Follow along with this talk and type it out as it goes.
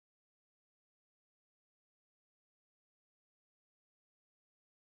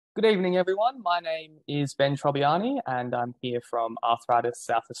Good evening, everyone. My name is Ben Trobiani, and I'm here from Arthritis,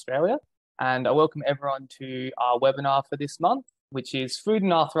 South Australia. And I welcome everyone to our webinar for this month, which is Food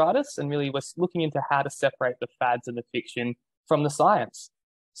and Arthritis. And really, we're looking into how to separate the fads and the fiction from the science.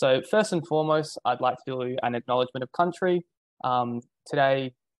 So, first and foremost, I'd like to do an acknowledgement of country.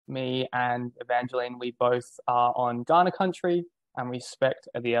 Today, me and Evangeline, we both are on Ghana country and respect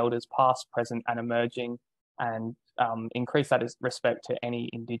the elders past, present, and emerging, and increase that respect to any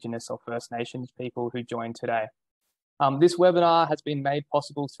Indigenous or First Nations people who join today. This webinar has been made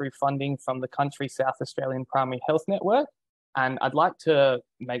possible through funding from the Country South Australian Primary Health Network, and I'd like to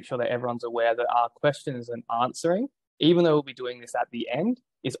make sure that everyone's aware that our questions and answering, even though we'll be doing this at the end,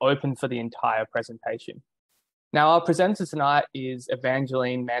 is open for the entire presentation. Now, our presenter tonight is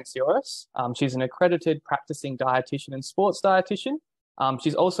Evangeline Mantzioris. She's an accredited practicing dietitian and sports dietitian.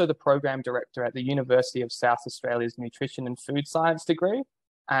 She's also the program director at the University of South Australia's Nutrition and Food Science degree,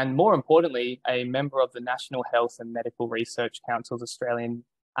 and more importantly, a member of the National Health and Medical Research Council's Australian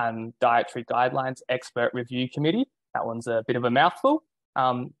Dietary Guidelines Expert Review Committee. That one's a bit of a mouthful.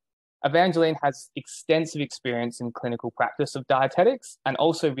 Evangeline has extensive experience in clinical practice of dietetics and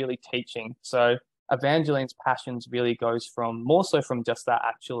also really teaching. So Evangeline's passions really goes from more so from just that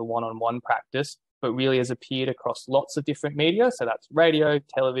actual one-on-one practice, but really has appeared across lots of different media. So that's radio,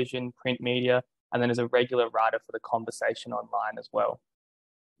 television, print media, and then as a regular writer for the conversation online as well.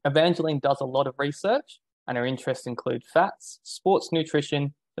 Evangeline does a lot of research, and her interests include fats, sports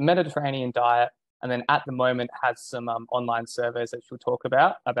nutrition, the Mediterranean diet, and then at the moment has some online surveys that she'll talk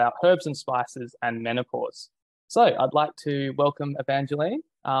about herbs and spices and menopause. So I'd like to welcome Evangeline,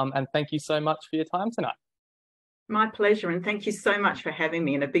 and thank you so much for your time tonight. My pleasure, and thank you so much for having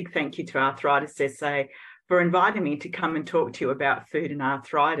me, and a big thank you to Arthritis SA for inviting me to come and talk to you about food and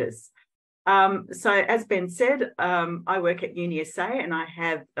arthritis. So as Ben said, I work at Uni SA, and I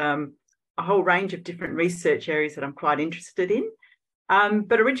have a whole range of different research areas that I'm quite interested in.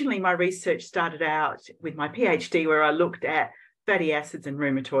 But originally my research started out with my PhD, where I looked at fatty acids and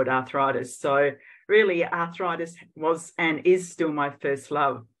rheumatoid arthritis. So really arthritis was and is still my first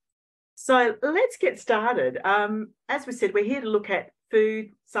love. So let's get started. As we said, we're here to look at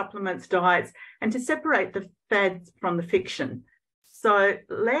food, supplements, diets, and to separate the fads from the fiction. So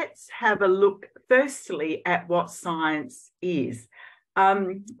let's have a look firstly at what science is.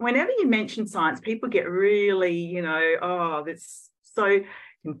 Whenever you mention science, people get really, oh, that's so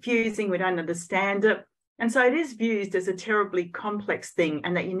confusing, we don't understand it. And so it is viewed as a terribly complex thing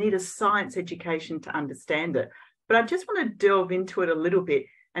and that you need a science education to understand it. But I just want to delve into it a little bit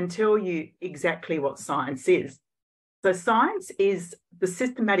and tell you exactly what science is. So science is the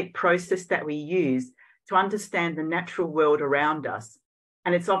systematic process that we use to understand the natural world around us.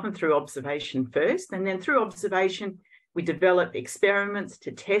 And it's often through observation first, and then through observation, we develop experiments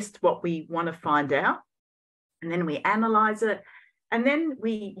to test what we want to find out, and then we analyze it, and then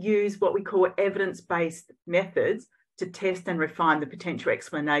we use what we call evidence-based methods to test and refine the potential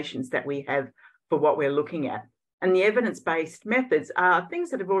explanations that we have for what we're looking at. And the evidence-based methods are things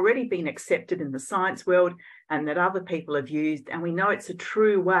that have already been accepted in the science world and that other people have used, and we know it's a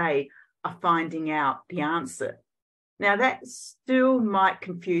true way of finding out the answer. Now, that still might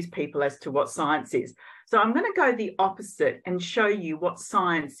confuse people as to what science is. So I'm going to go the opposite and show you what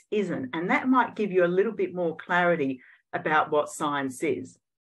science isn't, and that might give you a little bit more clarity about what science is.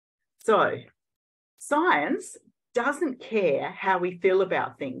 So science doesn't care how we feel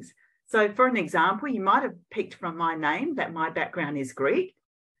about things. So for an example, you might have picked from my name that my background is Greek.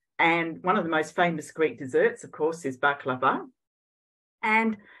 And one of the most famous Greek desserts, of course, is baklava.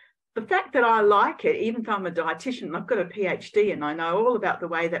 And the fact that I like it, even though I'm a dietitian and I've got a PhD and I know all about the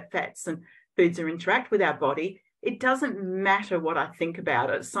way that fats and foods interact with our body, it doesn't matter what I think about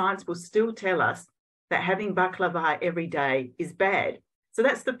it. Science will still tell us that having baklava every day is bad. So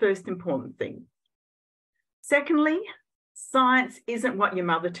that's the first important thing. Secondly, science isn't what your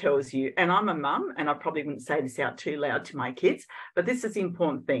mother tells you. And I'm a mum, and I probably wouldn't say this out too loud to my kids, but this is the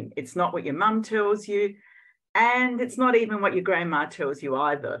important thing. It's not what your mum tells you, and it's not even what your grandma tells you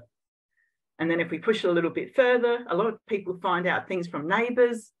either. And then if we push it a little bit further, a lot of people find out things from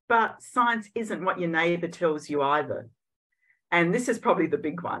neighbours, but science isn't what your neighbour tells you either. And this is probably the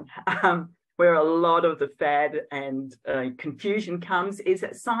big one, where a lot of the fad and confusion comes, is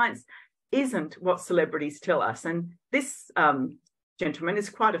that science isn't what celebrities tell us. And this gentleman is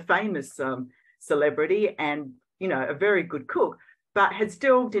quite a famous celebrity and, a very good cook, but has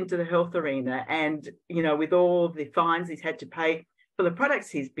delved into the health arena. And, with all the fines he's had to pay for the products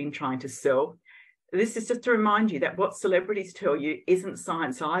he's been trying to sell, this is just to remind you that what celebrities tell you isn't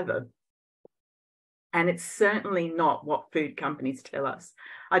science either. And it's certainly not what food companies tell us.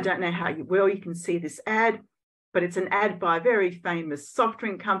 I don't know how well you can see this ad, but it's an ad by a very famous soft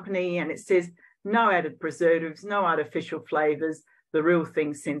drink company, and it says, no added preservatives, no artificial flavours, the real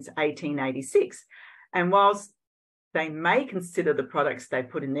thing since 1886. And whilst they may consider the products they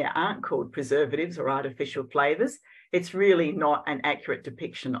put in there aren't called preservatives or artificial flavours, it's really not an accurate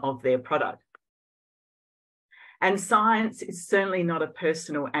depiction of their product. And science is certainly not a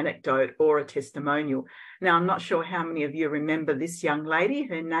personal anecdote or a testimonial. Now, I'm not sure how many of you remember this young lady.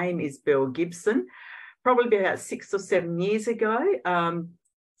 Her name is Belle Gibson. Probably about 6 or 7 years ago,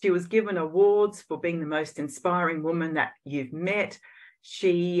 she was given awards for being the most inspiring woman that you've met.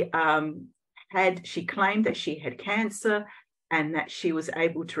 She claimed that she had cancer and that she was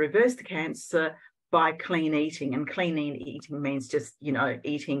able to reverse the cancer by clean eating. And clean eating means just,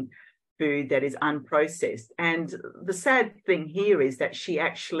 eating food that is unprocessed. And the sad thing here is that she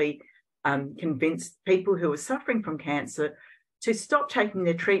actually convinced people who were suffering from cancer to stop taking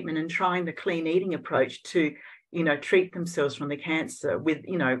their treatment and trying the clean eating approach to, treat themselves from the cancer with,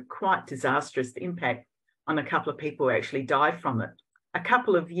 quite disastrous impact on a couple of people who actually died from it. A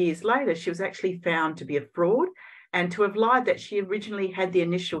couple of years later, she was actually found to be a fraud and to have lied that she originally had the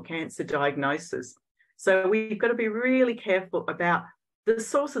initial cancer diagnosis. So we've got to be really careful about the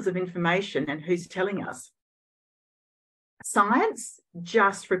sources of information and who's telling us. Science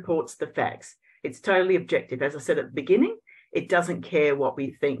just reports the facts. It's totally objective. As I said at the beginning, it doesn't care what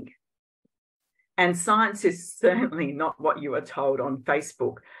we think. And science is certainly not what you are told on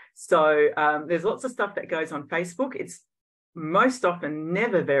Facebook. So there's lots of stuff that goes on Facebook. It's most often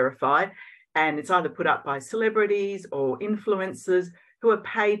never verified, and it's either put up by celebrities or influencers who are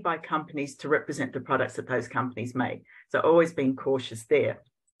paid by companies to represent the products that those companies make. So always being cautious there.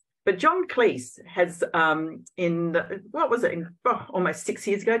 But John Cleese has, almost 6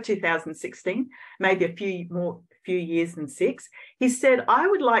 years ago, 2016, maybe a few years than 6, he said, I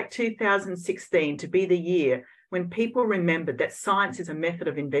would like 2016 to be the year when people remembered that science is a method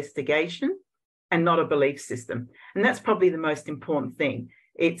of investigation and not a belief system. And that's probably the most important thing.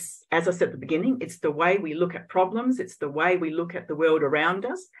 It's, as I said at the beginning, it's the way we look at problems. It's the way we look at the world around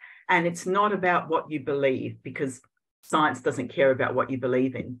us. And it's not about what you believe, because science doesn't care about what you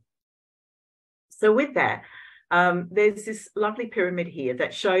believe in. So with that, there's this lovely pyramid here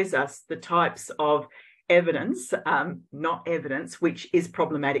that shows us the types of evidence, not evidence, which is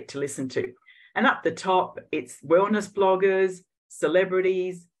problematic to listen to. And up the top, it's wellness bloggers,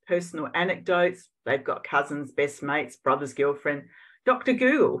 celebrities, personal anecdotes. They've got cousins, best mates, brother's girlfriend. Dr.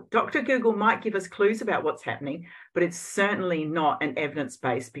 Google. Dr. Google might give us clues about what's happening, but it's certainly not an evidence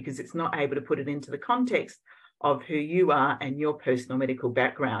base because it's not able to put it into the context of who you are and your personal medical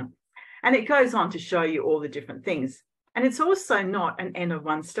background. And it goes on to show you all the different things. And it's also not an N of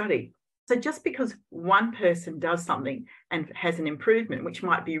one study. So just because one person does something and has an improvement, which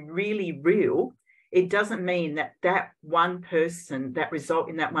might be really real, it doesn't mean that that one person, that result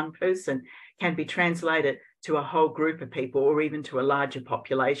in that one person can be translated to a whole group of people or even to a larger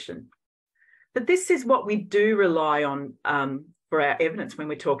population. But this is what we do rely on for our evidence when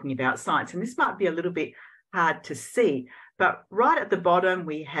we're talking about science. And this might be a little bit hard to see, but right at the bottom,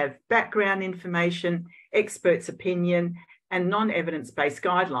 we have background information, experts' opinion, and non-evidence-based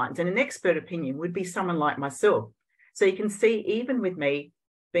guidelines. And an expert opinion would be someone like myself. So you can see, even with me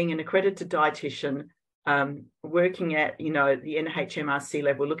being an accredited dietitian, working at, the NHMRC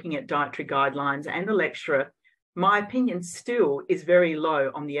level, looking at dietary guidelines and a lecturer, my opinion still is very low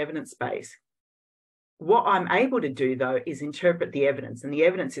on the evidence base. What I'm able to do, though, is interpret the evidence, and the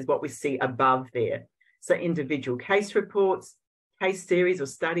evidence is what we see above there. So individual case reports, case series or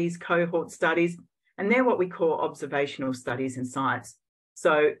studies, cohort studies, and they're what we call observational studies in science.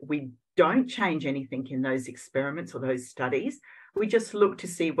 So we don't change anything in those experiments or those studies. We just look to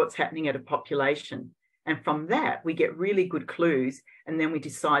see what's happening at a population. And from that, we get really good clues, and then we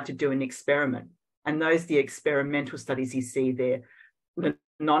decide to do an experiment. And those are the experimental studies you see there, the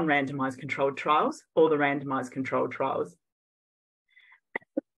non-randomized controlled trials or the randomized controlled trials.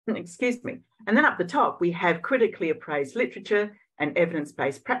 Excuse me. And then up the top, we have critically appraised literature and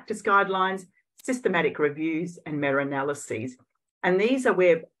evidence-based practice guidelines, systematic reviews, and meta-analyses. And these are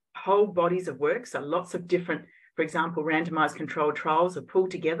where whole bodies of work, so lots of different, for example, randomized controlled trials are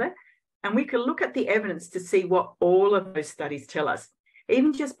pulled together. And we can look at the evidence to see what all of those studies tell us.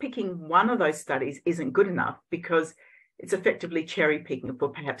 Even just picking one of those studies isn't good enough because it's effectively cherry picking for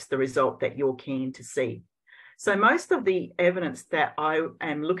perhaps the result that you're keen to see. So most of the evidence that I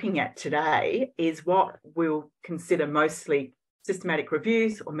am looking at today is what we'll consider mostly systematic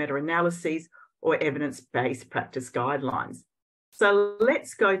reviews or meta-analyses or evidence-based practice guidelines. So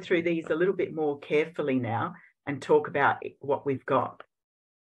let's go through these a little bit more carefully now and talk about what we've got.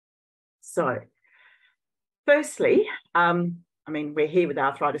 So firstly, we're here with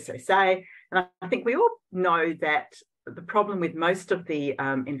Arthritis SA, and I think we all know that the problem with most of the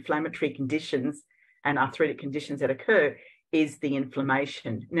inflammatory conditions and arthritic conditions that occur is the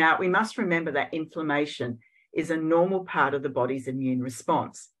inflammation. Now, we must remember that inflammation is a normal part of the body's immune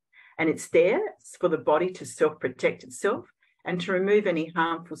response, and it's there for the body to self-protect itself and to remove any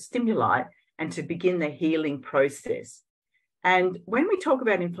harmful stimuli and to begin the healing process. And when we talk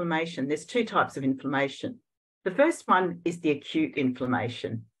about inflammation, there's two types of inflammation. The first one is the acute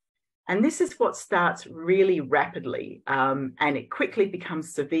inflammation. And this is what starts really rapidly, and it quickly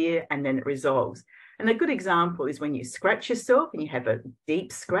becomes severe and then it resolves. And a good example is when you scratch yourself and you have a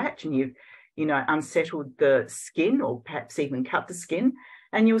deep scratch and you've, unsettled the skin or perhaps even cut the skin.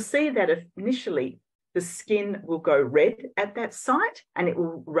 And you'll see that initially the skin will go red at that site and it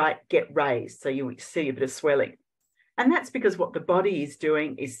will get raised. So you see a bit of swelling. And that's because what the body is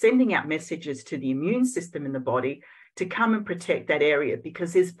doing is sending out messages to the immune system in the body to come and protect that area,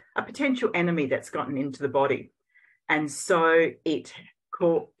 because there's a potential enemy that's gotten into the body. And so it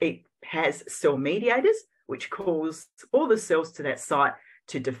has cell mediators, which cause all the cells to that site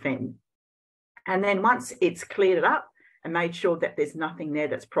to defend. And then once it's cleared it up and made sure that there's nothing there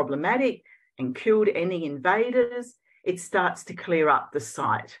that's problematic and killed any invaders, it starts to clear up the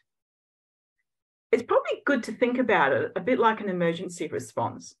site. It's probably good to think about it a bit like an emergency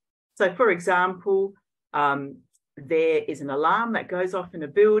response. So, for example, there is an alarm that goes off in a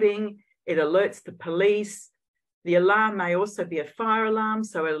building. It alerts the police. The alarm may also be a fire alarm,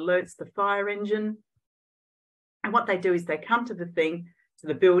 so it alerts the fire engine. And what they do is they come to the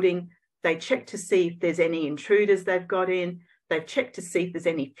building, they check to see if there's any intruders they've got in. They've checked to see if there's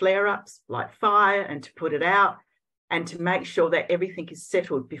any flare-ups like fire and to put it out and to make sure that everything is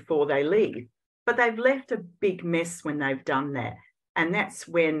settled before they leave. But they've left a big mess when they've done that. And that's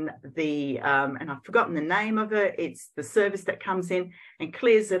when and I've forgotten the name of it, it's the service that comes in and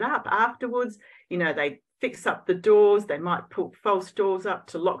clears it up afterwards. They fix up the doors, they might put false doors up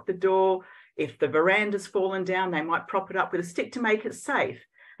to lock the door. If the veranda's fallen down, they might prop it up with a stick to make it safe.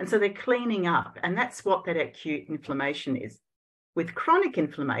 And so they're cleaning up, and that's what that acute inflammation is. With chronic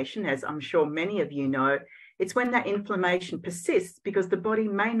inflammation, as I'm sure many of you know, it's when that inflammation persists because the body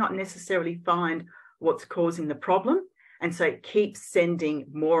may not necessarily find what's causing the problem. And so it keeps sending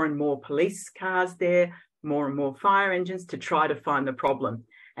more and more police cars there, more and more fire engines to try to find the problem.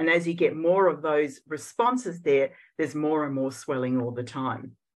 And as you get more of those responses there, there's more and more swelling all the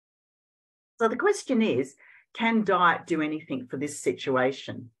time. So the question is, can diet do anything for this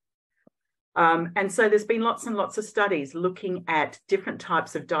situation? And so there's been lots and lots of studies looking at different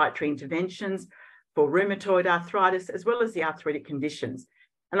types of dietary interventions for rheumatoid arthritis, as well as the arthritic conditions.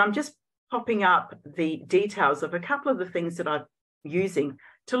 And I'm just popping up the details of a couple of the things that I'm using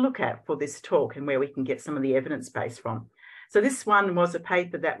to look at for this talk and where we can get some of the evidence base from. So this one was a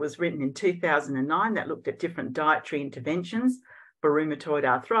paper that was written in 2009 that looked at different dietary interventions for rheumatoid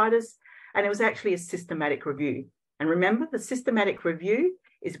arthritis, and it was actually a systematic review. And remember, the systematic review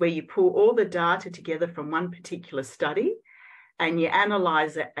is where you pull all the data together from one particular study and you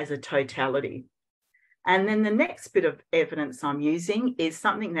analyse it as a totality. And then the next bit of evidence I'm using is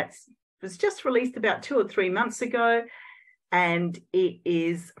something that was just released about 2 or 3 months ago, and it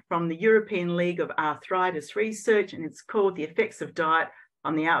is from the European League of Arthritis Research, and it's called The Effects of Diet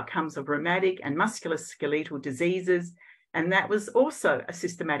on the Outcomes of Rheumatic and Musculoskeletal Diseases. And that was also a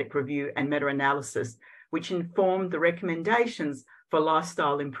systematic review and meta-analysis, which informed the recommendations for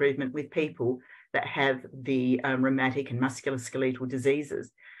lifestyle improvement with people that have the rheumatic and musculoskeletal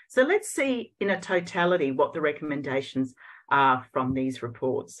diseases. So let's see in a totality what the recommendations are from these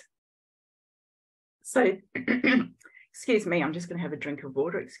reports. So, excuse me, I'm just going to have a drink of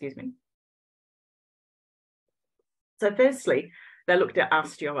water, excuse me. So firstly, they looked at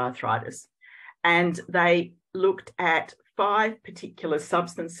osteoarthritis, and they looked at 5 particular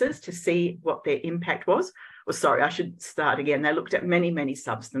substances to see what their impact was. Or sorry, I should start again. They looked at many, many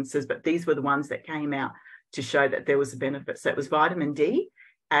substances, but these were the ones that came out to show that there was a benefit. So it was vitamin D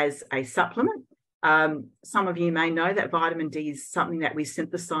as a supplement. Some of you may know that vitamin D is something that we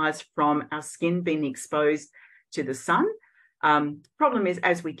synthesize from our skin being exposed to the sun. Problem is,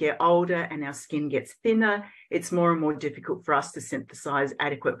 as we get older and our skin gets thinner, it's more and more difficult for us to synthesize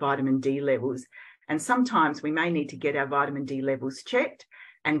adequate vitamin D levels. And sometimes we may need to get our vitamin D levels checked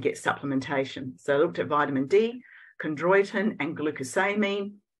and get supplementation. So I looked at vitamin D, chondroitin and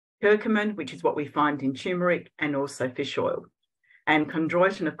glucosamine, curcumin, which is what we find in turmeric, and also fish oil. And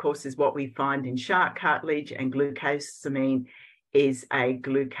chondroitin, of course, is what we find in shark cartilage, and glucosamine is a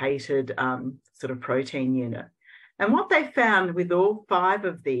glucated sort of protein unit. And what they found with all 5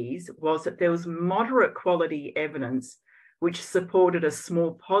 of these was that there was moderate quality evidence which supported a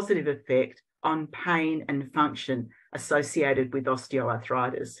small positive effect on pain and function associated with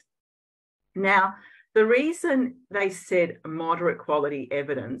osteoarthritis. Now, the reason they said moderate quality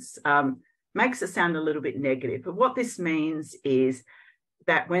evidence makes it sound a little bit negative, but what this means is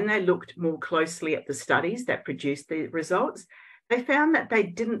that when they looked more closely at the studies that produced the results, they found that they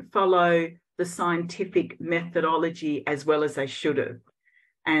didn't follow the scientific methodology as well as they should have.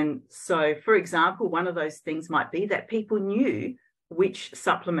 And so, for example, one of those things might be that people knew which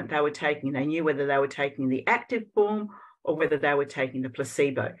supplement they were taking. They knew whether they were taking the active form or whether they were taking the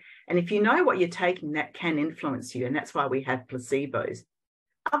placebo. And if you know what you're taking, that can influence you, and that's why we have placebos.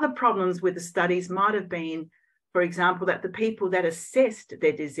 Other problems with the studies might have been, for example, that the people that assessed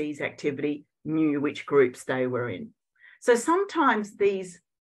their disease activity knew which groups they were in. So sometimes these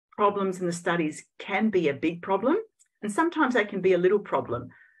problems in the studies can be a big problem, and sometimes they can be a little problem.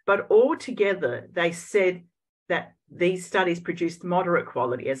 But altogether, they said that these studies produced moderate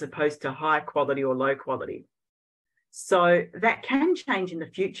quality as opposed to high quality or low quality. So that can change in the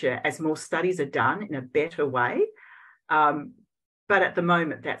future as more studies are done in a better way. But at the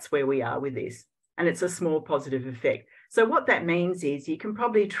moment, that's where we are with this. And it's a small positive effect. So what that means is you can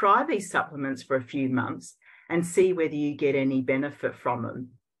probably try these supplements for a few months and see whether you get any benefit from them.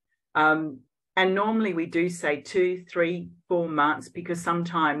 And normally we do say 2, 3, 4 months, because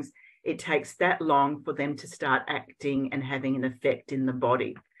sometimes it takes that long for them to start acting and having an effect in the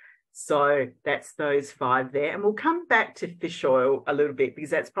body. So that's those 5 there. And we'll come back to fish oil a little bit, because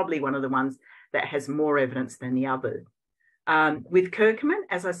that's probably one of the ones that has more evidence than the other. With curcumin,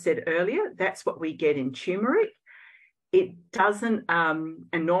 as I said earlier, that's what we get in turmeric. It doesn't, and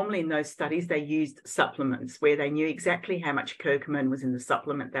normally in those studies, they used supplements where they knew exactly how much curcumin was in the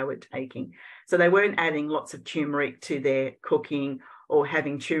supplement they were taking. So they weren't adding lots of turmeric to their cooking or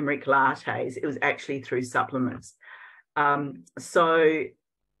having turmeric lattes. It was actually through supplements.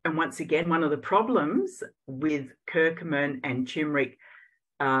 And once again, one of the problems with curcumin and turmeric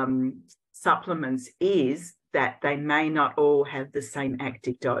supplements is that they may not all have the same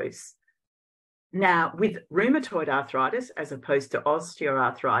active dose. Now, with rheumatoid arthritis, as opposed to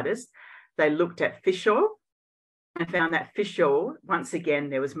osteoarthritis, they looked at fish oil and found that fish oil, once again,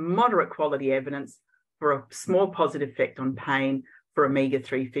 there was moderate quality evidence for a small positive effect on pain for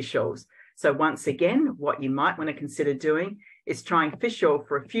omega-3 fish oils. So once again, what you might want to consider doing is trying fish oil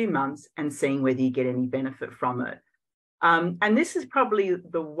for a few months and seeing whether you get any benefit from it. And this is probably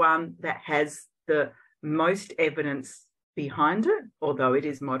the one that has the most evidence behind it, although it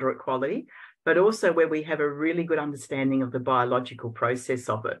is moderate quality, but also where we have a really good understanding of the biological process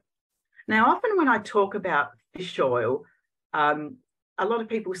of it. Now, often when I talk about fish oil, a lot of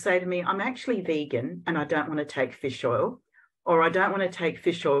people say to me, I'm actually vegan and I don't want to take fish oil, or I don't want to take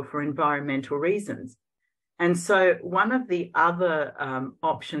fish oil for environmental reasons. And so one of the other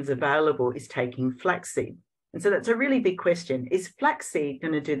options available is taking flaxseed. And so that's a really big question. Is flaxseed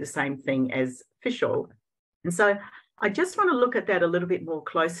going to do the same thing as fish oil? And so I just want to look at that a little bit more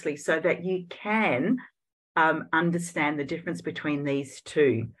closely so that you can understand the difference between these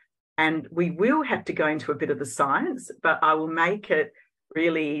two. And we will have to go into a bit of the science, but I will make it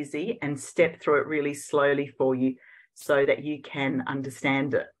really easy and step through it really slowly for you so that you can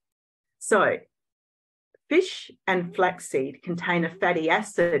understand it. So fish and flaxseed contain a fatty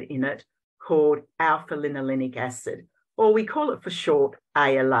acid in it called alpha-linolenic acid, or we call it for short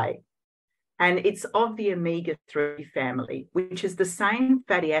ALA. And it's of the omega-3 family, which is the same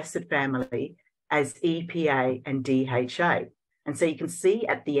fatty acid family as EPA and DHA. And so you can see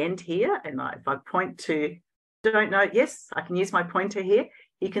at the end here, and if I point to, don't know, yes, I can use my pointer here.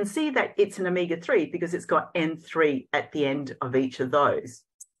 You can see that it's an omega-3 because it's got N3 at the end of each of those.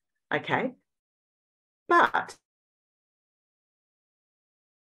 Okay. But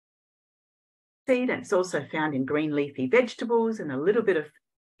seed, and it's also found in green leafy vegetables, and a little bit of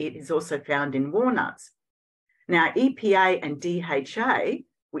it is also found in walnuts. Now, EPA and DHA,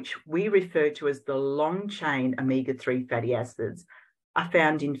 which we refer to as the long-chain omega-3 fatty acids, are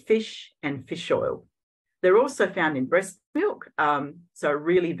found in fish and fish oil. They're also found in breast milk, so a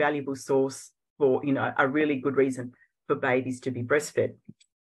really valuable source for, a really good reason for babies to be breastfed.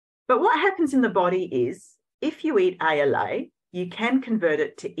 But what happens in the body is, if you eat ALA, you can convert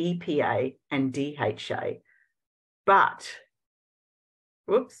it to EPA and DHA, but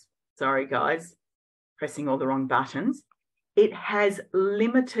whoops, sorry guys, pressing all the wrong buttons. It has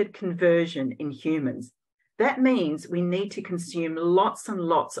limited conversion in humans. That means we need to consume lots and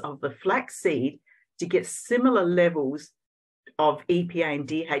lots of the flaxseed to get similar levels of EPA and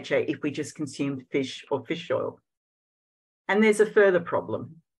DHA if we just consumed fish or fish oil. And there's a further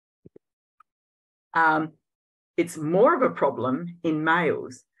problem. It's more of a problem in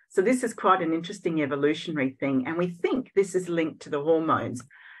males. So this is quite an interesting evolutionary thing. And we think this is linked to the hormones.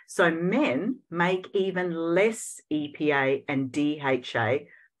 So men make even less EPA and DHA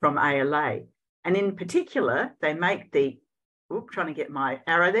from ALA. And in particular, they make the, trying to get my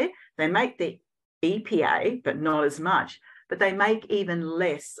arrow there, they make the EPA, but not as much, but they make even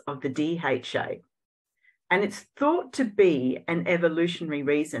less of the DHA. And it's thought to be an evolutionary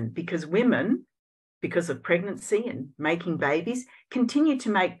reason because women, because of pregnancy and making babies, continue to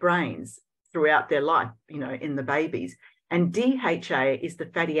make brains throughout their life, in the babies. And DHA is the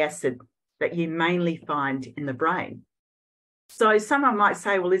fatty acid that you mainly find in the brain. So someone might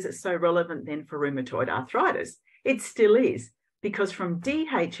say, well, is it so relevant then for rheumatoid arthritis? It still is, because from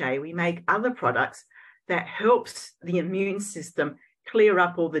DHA, we make other products that helps the immune system clear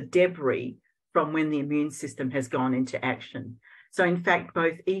up all the debris from when the immune system has gone into action. So in fact,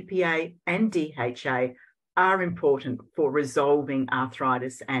 both EPA and DHA are important for resolving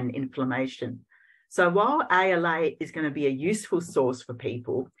arthritis and inflammation. So while ALA is going to be a useful source for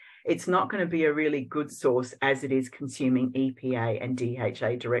people, it's not going to be a really good source as it is consuming EPA and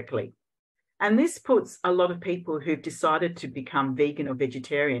DHA directly. And this puts a lot of people who've decided to become vegan or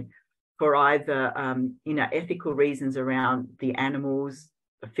vegetarian for either, ethical reasons around the animals,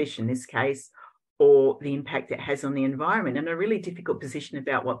 the fish in this case, or the impact it has on the environment, in a really difficult position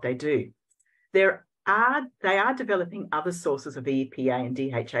about what they do. They are developing other sources of EPA and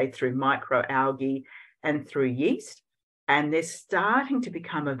DHA through microalgae and through yeast, and they're starting to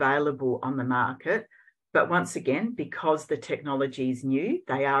become available on the market. But once again, because the technology is new,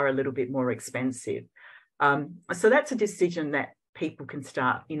 they are a little bit more expensive. So that's a decision that people can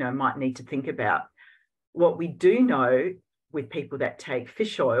start, might need to think about. What we do know with people that take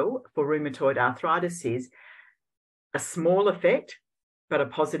fish oil for rheumatoid arthritis is a small effect, but a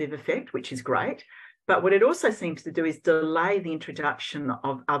positive effect, which is great. But what it also seems to do is delay the introduction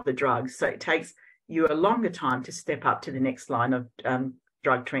of other drugs. So it takes you a longer time to step up to the next line of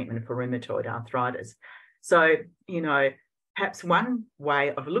drug treatment for rheumatoid arthritis. So, perhaps one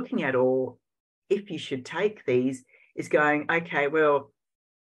way of looking at all, if you should take these, is going, okay, well,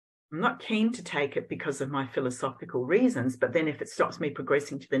 I'm not keen to take it because of my philosophical reasons, but then if it stops me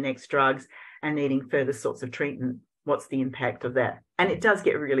progressing to the next drugs and needing further sorts of treatment, what's the impact of that? And it does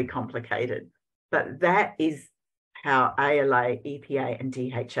get really complicated, but that is how ALA, EPA and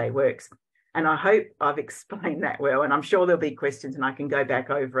DHA works. And I hope I've explained that well, and I'm sure there'll be questions and I can go back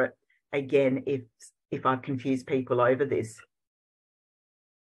over it again if I've confused people over this.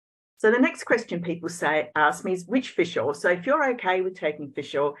 So the next question people ask me is which fish oil. So if you're okay with taking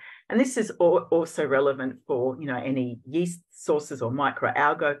fish oil, and this is also relevant for any yeast sources or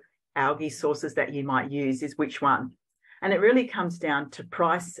microalgae sources that you might use, is which one. And it really comes down to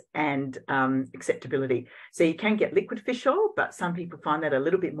price and acceptability. So you can get liquid fish oil, but some people find that a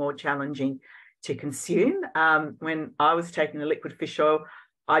little bit more challenging to consume. When I was taking the liquid fish oil,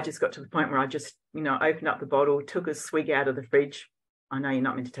 I just got to the point where I just, opened up the bottle, took a swig out of the fridge. I know you're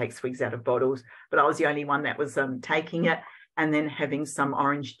not meant to take swigs out of bottles, but I was the only one that was taking it, and then having some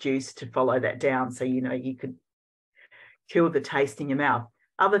orange juice to follow that down. So, you could kill the taste in your mouth.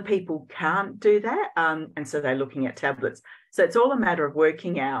 Other people can't do that, and so they're looking at tablets. So it's all a matter of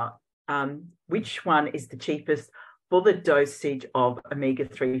working out which one is the cheapest for the dosage of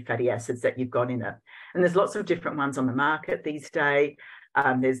omega-3 fatty acids that you've got in it. And there's lots of different ones on the market these days.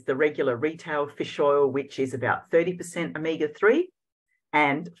 There's the regular retail fish oil, which is about 30% omega-3.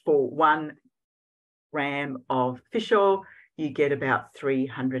 And for 1 gram of fish oil, you get about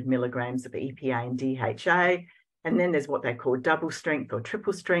 300 milligrams of EPA and DHA. And then there's what they call double strength or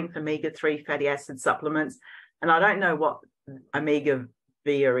triple strength omega-3 fatty acid supplements. And I don't know what Omega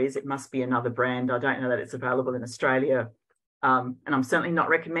Via is. It must be another brand. I don't know that it's available in Australia. And I'm certainly not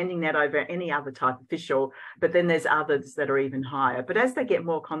recommending that over any other type of fish oil. But then there's others that are even higher. But as they get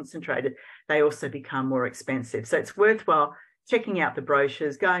more concentrated, they also become more expensive. So it's worthwhile checking out the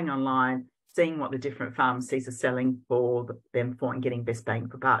brochures, going online, seeing what the different pharmacies are selling for them for and getting best bang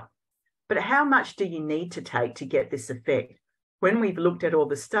for buck. But how much do you need to take to get this effect? When we've looked at all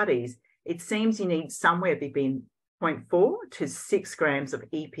the studies, it seems you need somewhere between 0.4 to 6 grams of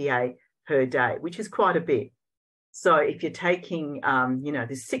EPA per day, which is quite a bit. So if you're taking,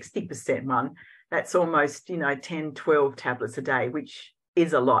 the 60% one, that's almost, 10, 12 tablets a day, which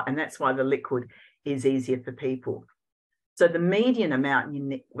is a lot. And that's why the liquid is easier for people. So the median amount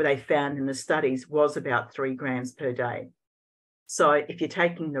they found in the studies was about 3 grams per day. So if you're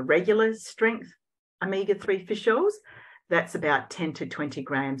taking the regular strength omega-3 fish oils, that's about 10 to 20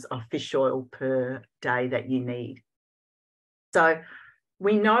 grams of fish oil per day that you need. So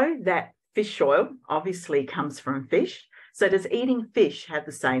we know that fish oil obviously comes from fish. So does eating fish have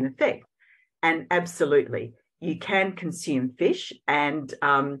the same effect? And absolutely, you can consume fish, and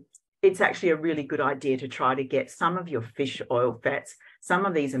it's actually a really good idea to try to get some of your fish oil fats, some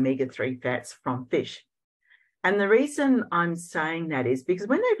of these omega-3 fats from fish. And the reason I'm saying that is because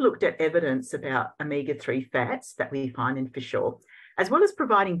when they've looked at evidence about omega-3 fats that we find in fish oil, as well as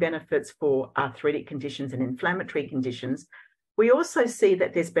providing benefits for arthritic conditions and inflammatory conditions, we also see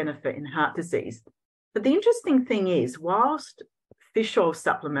that there's benefit in heart disease. But the interesting thing is, whilst fish oil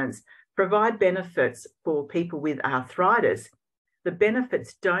supplements provide benefits for people with arthritis, the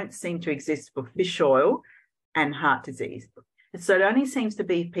benefits don't seem to exist for fish oil and heart disease. So it only seems to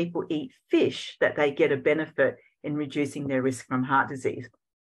be if people eat fish that they get a benefit in reducing their risk from heart disease.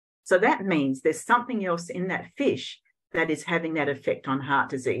 So that means there's something else in that fish that is having that effect on heart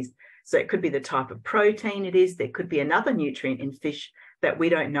disease. So it could be the type of protein it is. There could be another nutrient in fish that we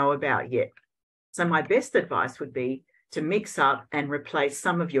don't know about yet. So my best advice would be to mix up and replace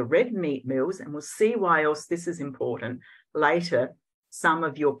some of your red meat meals, and we'll see why else this is important later, some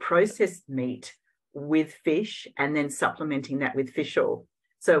of your processed meat with fish, and then supplementing that with fish oil.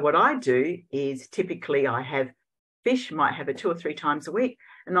 So what I do is typically I have fish, might have it 2 or 3 times a week.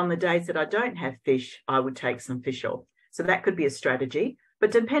 And on the days that I don't have fish, I would take some fish oil. So that could be a strategy.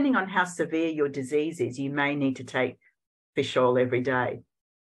 But depending on how severe your disease is, you may need to take fish oil every day.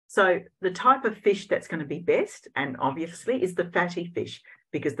 So the type of fish that's going to be best, and obviously, is the fatty fish,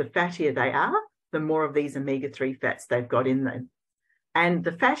 because the fattier they are, the more of these omega-3 fats they've got in them. And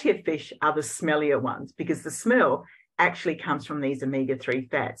the fattier fish are the smellier ones, because the smell actually comes from these omega-3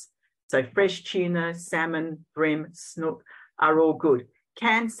 fats. So fresh tuna, salmon, bream, snook are all good.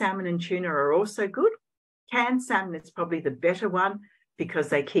 Canned salmon and tuna are also good. Canned salmon is probably the better one because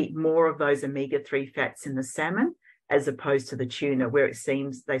they keep more of those omega-3 fats in the salmon as opposed to the tuna, where they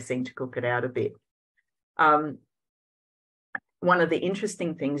seem to cook it out a bit. One of the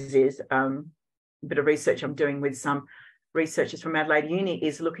interesting things is a bit of research I'm doing with some researchers from Adelaide Uni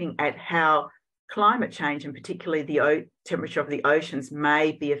is looking at how climate change, and particularly the temperature of the oceans,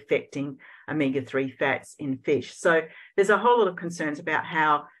 may be affecting omega-3 fats in fish. So there's a whole lot of concerns about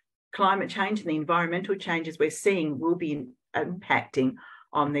how climate change and the environmental changes we're seeing will be impacting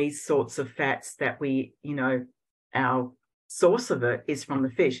on these sorts of fats that we, our source of it is from the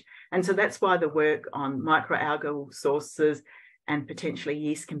fish. And so that's why the work on microalgal sources and potentially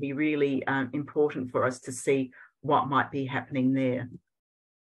yeast can be really important for us to see what might be happening there.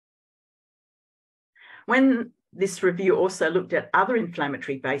 When this review also looked at other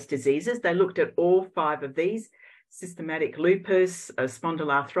inflammatory-based diseases, they looked at all 5 of these: systematic lupus,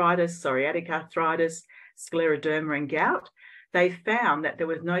 spondyloarthritis, psoriatic arthritis, scleroderma, and gout. They found that there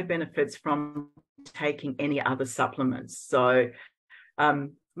was no benefits from taking any other supplements. So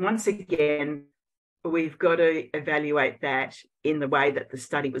once again, we've got to evaluate that in the way that the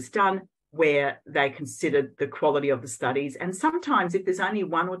study was done, where they considered the quality of the studies. And sometimes if there's only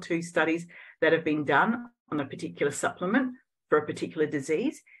 1 or 2 studies that have been done on a particular supplement for a particular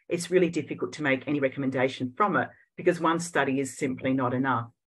disease, it's really difficult to make any recommendation from it because 1 study is simply not enough.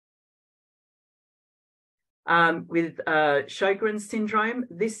 With Sjogren's syndrome,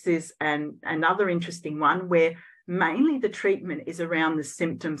 this is another interesting one where mainly the treatment is around the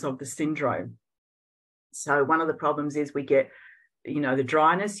symptoms of the syndrome. So one of the problems is we get, the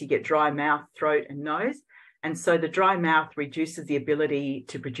dryness, you get dry mouth, throat, and nose. And so the dry mouth reduces the ability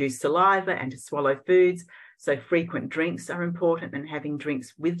to produce saliva and to swallow foods. So frequent drinks are important, and having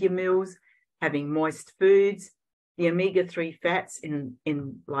drinks with your meals, having moist foods. The omega-3 fats in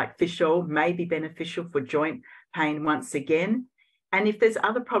like fish oil may be beneficial for joint pain once again. And if there's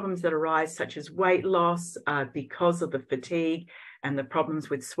other problems that arise, such as weight loss because of the fatigue and the problems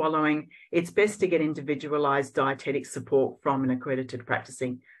with swallowing, it's best to get individualized dietetic support from an accredited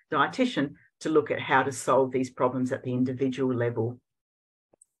practicing dietitian to look at how to solve these problems at the individual level.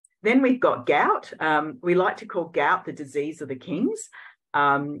 Then we've got gout. We like to call gout the disease of the kings.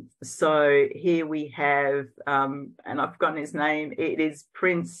 So here we have, and I've forgotten his name, it is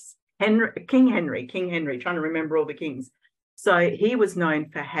King Henry, trying to remember all the kings. So he was known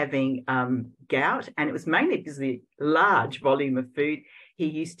for having gout, and it was mainly because of the large volume of food he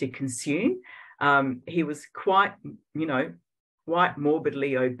used to consume. He was quite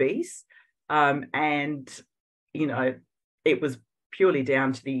morbidly obese, and, it was purely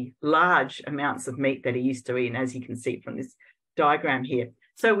down to the large amounts of meat that he used to eat, and as you can see from this diagram here.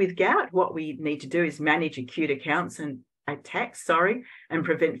 So with gout, what we need to do is manage acute attacks, and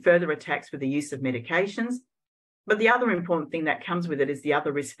prevent further attacks with the use of medications. But the other important thing that comes with it is the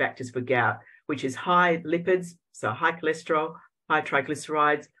other risk factors for gout, which is high lipids, so high cholesterol, high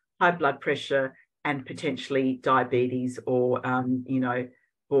triglycerides, high blood pressure, and potentially diabetes or,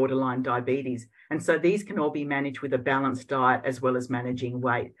 borderline diabetes. And so these can all be managed with a balanced diet as well as managing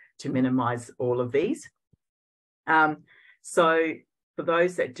weight to minimize all of these. So for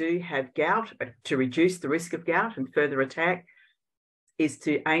those that do have gout, to reduce the risk of gout and further attack, is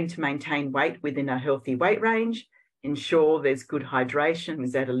to aim to maintain weight within a healthy weight range, ensure there's good hydration,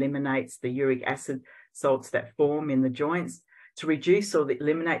 as that eliminates the uric acid salts that form in the joints, to reduce or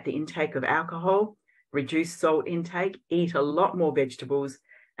eliminate the intake of alcohol, reduce salt intake, eat a lot more vegetables,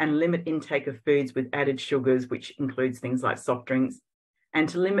 and limit intake of foods with added sugars, which includes things like soft drinks, and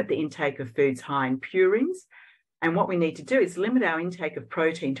to limit the intake of foods high in purines. And what we need to do is limit our intake of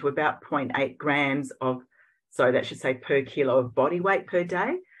protein to about 0.8 grams per kilo of body weight per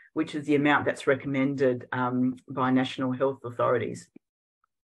day, which is the amount that's recommended by national health authorities.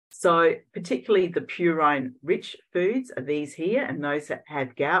 So particularly the purine-rich foods are these here, and those that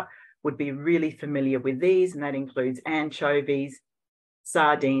have gout would be really familiar with these, and that includes anchovies,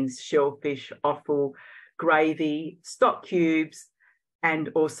 sardines, shellfish, offal, gravy, stock cubes, and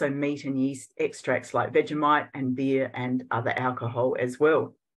also meat and yeast extracts like Vegemite and beer and other alcohol as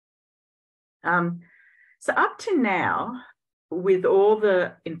well. So up to now, with all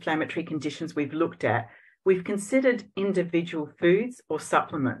the inflammatory conditions we've looked at, we've considered individual foods or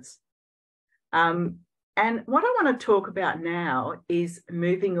supplements. And what I want to talk about now is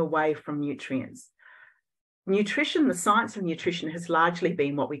moving away from nutrients. Nutrition, the science of nutrition, has largely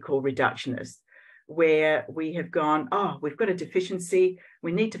been what we call reductionist, where we have gone, we've got a deficiency,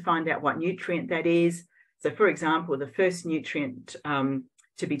 we need to find out what nutrient that is. So, for example, the first nutrient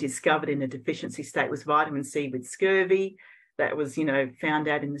to be discovered in a deficiency state was vitamin C with scurvy. That was, found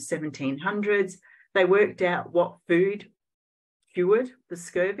out in the 1700s. They worked out what food cured the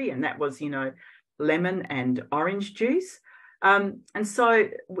scurvy, and that was, lemon and orange juice. And so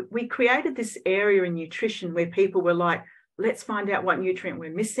we created this area in nutrition where people were like, let's find out what nutrient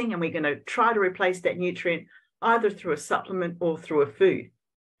we're missing, and we're going to try to replace that nutrient either through a supplement or through a food.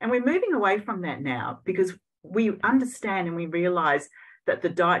 And we're moving away from that now because we understand and we realize that the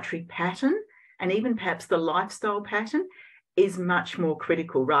dietary pattern and even perhaps the lifestyle pattern is much more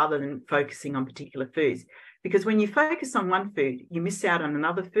critical rather than focusing on particular foods. Because when you focus on one food, you miss out on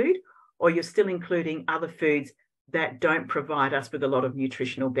another food, or you're still including other foods that don't provide us with a lot of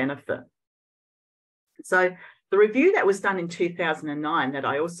nutritional benefit. So the review that was done in 2009 that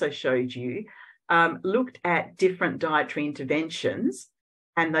I also showed you looked at different dietary interventions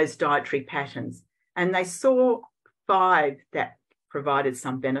and those dietary patterns. And they saw 5 that provided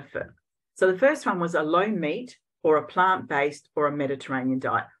some benefit. So the first one was a low meat or a plant-based or a Mediterranean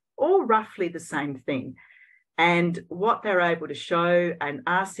diet, all roughly the same thing. And what they're able to show, an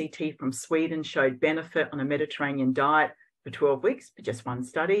RCT from Sweden showed benefit on a Mediterranean diet for 12 weeks, for just one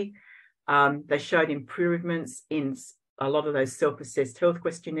study. They showed improvements in a lot of those self-assessed health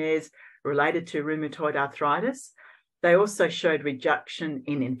questionnaires related to rheumatoid arthritis. They also showed reduction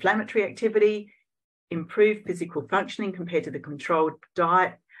in inflammatory activity, improved physical functioning compared to the controlled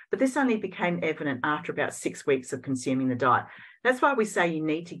diet, but this only became evident after about 6 weeks of consuming the diet. That's why we say you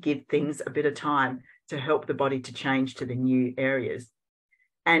need to give things a bit of time to help the body to change to the new areas.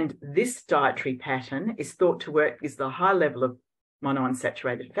 And this dietary pattern is thought to work because the high level of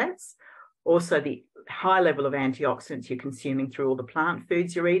monounsaturated fats, also the high level of antioxidants you're consuming through all the plant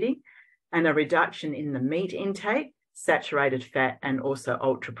foods you're eating, and a reduction in the meat intake, saturated fat, and also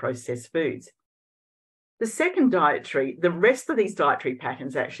ultra-processed foods. The second the rest of these dietary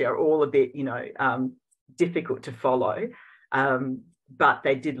patterns actually are all a bit, difficult to follow, but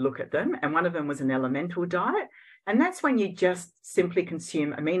they did look at them. And one of them was an elemental diet. And that's when you just simply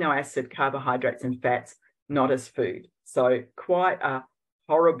consume amino acid, carbohydrates, and fats, not as food. So quite a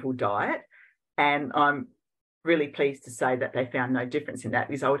horrible diet. And I'm really pleased to say that they found no difference in that,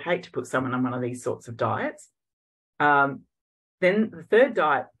 because I would hate to put someone on one of these sorts of diets. Then the third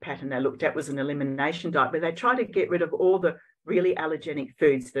diet pattern they looked at was an elimination diet, where they tried to get rid of all the really allergenic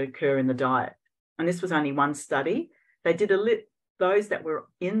foods that occur in the diet. And this was only one study. They did those that were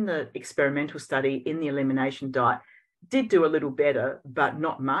in the experimental study in the elimination diet did do a little better, but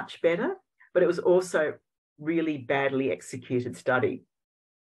not much better. But it was also really badly executed study.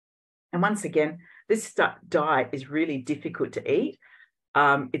 And once again, this diet is really difficult to eat.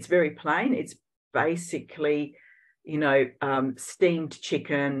 It's very plain. It's basically, steamed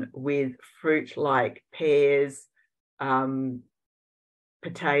chicken with fruit like pears,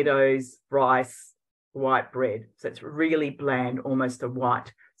 potatoes, rice, white bread. So it's really bland, almost a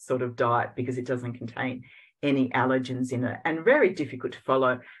white sort of diet, because it doesn't contain any allergens in it, and very difficult to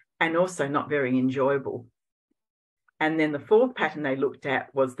follow, and also not very enjoyable. And then the fourth pattern they looked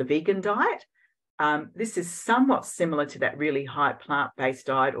at was the vegan diet. This is somewhat similar to that really high plant-based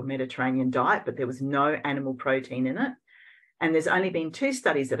diet or Mediterranean diet, but there was no animal protein in it. And there's only been 2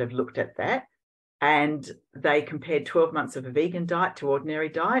 studies that have looked at that. And they compared 12 months of a vegan diet to ordinary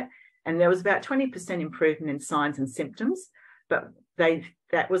diet. And there was about 20% improvement in signs and symptoms, but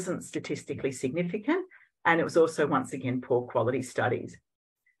that wasn't statistically significant. And it was also, once again, poor quality studies.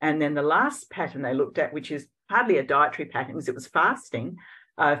 And then the last pattern they looked at, which is hardly a dietary pattern, it was fasting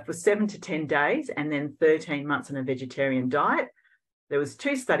for 7 to 10 days and then 13 months on a vegetarian diet. There was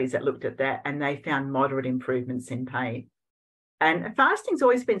 2 studies that looked at that, and they found moderate improvements in pain. And fasting's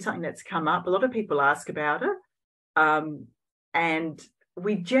always been something that's come up. A lot of people ask about it. And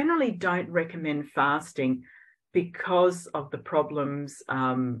we generally don't recommend fasting because of the problems.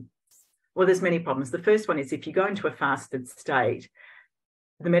 Well, there's many problems. The first one is if you go into a fasted state,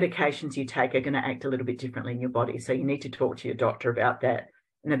 the medications you take are going to act a little bit differently in your body. So you need to talk to your doctor about that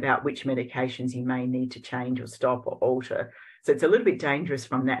and about which medications you may need to change or stop or alter. So it's a little bit dangerous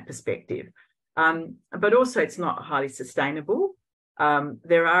from that perspective. But also it's not highly sustainable.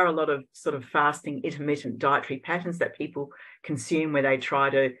 There are a lot of sort of fasting intermittent dietary patterns that people consume where they try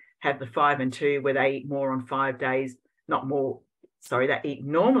to have the 5 and 2, where they eat more on 5 days, they eat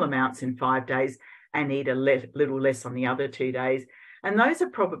normal amounts in 5 days and eat a little less on the other 2 days. And those are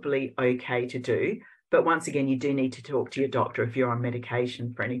probably okay to do. But once again, you do need to talk to your doctor if you're on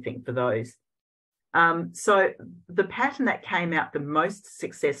medication for anything for those. So the pattern that came out the most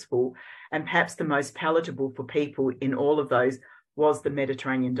successful and perhaps the most palatable for people in all of those was the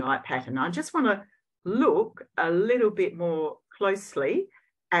Mediterranean diet pattern. I just want to look a little bit more closely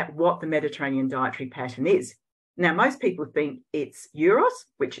at what the Mediterranean dietary pattern is. Now, most people think it's gyros,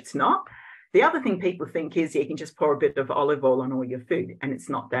 which it's not. The other thing people think is you can just pour a bit of olive oil on all your food, and it's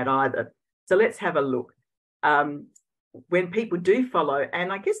not that either. So let's have a look. When people do follow,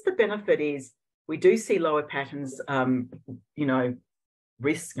 and I guess the benefit is we do see lower patterns,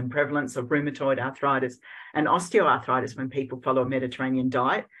 risk and prevalence of rheumatoid arthritis and osteoarthritis when people follow a Mediterranean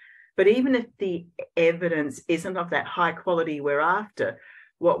diet. But even if the evidence isn't of that high quality we're after,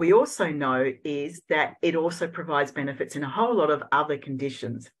 what we also know is that it also provides benefits in a whole lot of other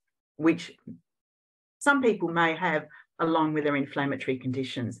conditions, which some people may have along with their inflammatory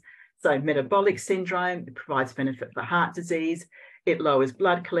conditions. So metabolic syndrome, it provides benefit for heart disease, it lowers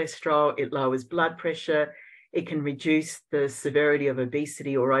blood cholesterol, it lowers blood pressure, it can reduce the severity of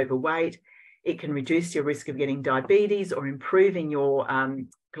obesity or overweight, it can reduce your risk of getting diabetes or improving your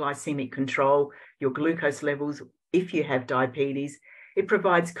glycemic control, your glucose levels if you have diabetes. It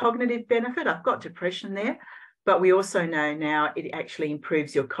provides cognitive benefit. I've got depression there, but we also know now it actually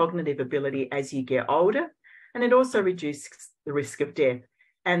improves your cognitive ability as you get older, and it also reduces the risk of death.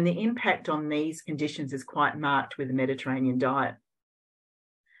 And the impact on these conditions is quite marked with the Mediterranean diet.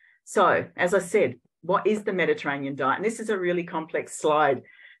 So, as I said, what is the Mediterranean diet? And this is a really complex slide,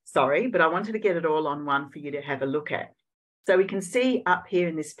 sorry, but I wanted to get it all on one for you to have a look at. So we can see up here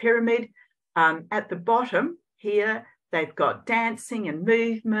in this pyramid, at the bottom here, they've got dancing and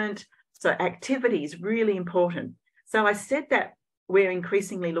movement. So activity is really important. So I said that we're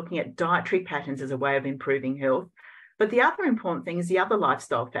increasingly looking at dietary patterns as a way of improving health. But the other important thing is the other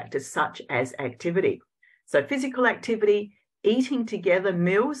lifestyle factors, such as activity. So physical activity, eating together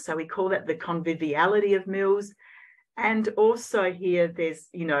meals. So we call that the conviviality of meals. And also here there's,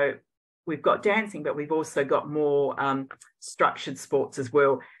 we've got dancing, but we've also got more structured sports as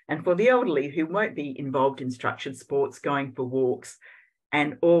well. And for the elderly who won't be involved in structured sports, going for walks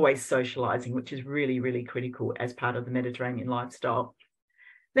and always socializing, which is really, really critical as part of the Mediterranean lifestyle.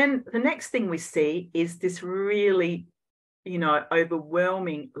 Then the next thing we see is this really,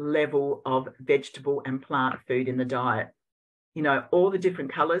 overwhelming level of vegetable and plant food in the diet. All the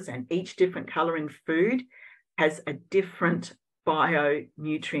different colors, and each different color in food has a different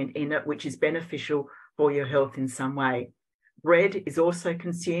bio-nutrient in it, which is beneficial for your health in some way. Bread is also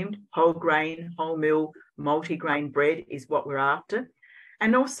consumed. Whole grain, wholemeal, multi-grain bread is what we're after.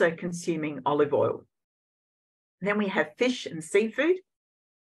 And also consuming olive oil. Then we have fish and seafood.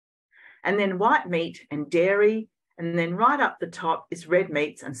 And then white meat and dairy. And then right up the top is red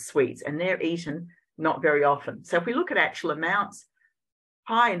meats and sweets. And they're eaten not very often. So if we look at actual amounts,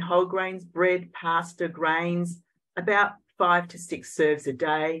 high in whole grains, bread, pasta, grains, about 5 to 6 serves a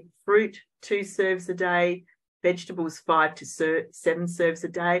day. Fruit, 2 serves a day. Vegetables, 5 to 7 serves a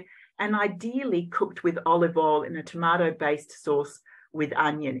day. And ideally cooked with olive oil in a tomato-based sauce with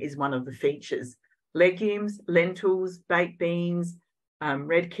onion is one of the features. Legumes, lentils, baked beans,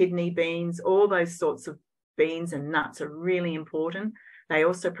 red kidney beans, all those sorts of beans and nuts are really important. They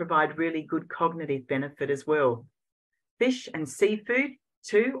also provide really good cognitive benefit as well. Fish and seafood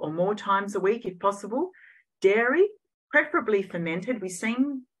 2 or more times a week if possible. Dairy, preferably fermented. We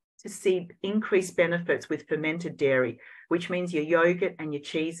seem to see increased benefits with fermented dairy, which means your yogurt and your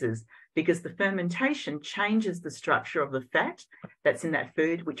cheeses, because the fermentation changes the structure of the fat that's in that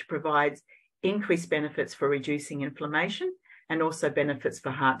food, which provides increased benefits for reducing inflammation and also benefits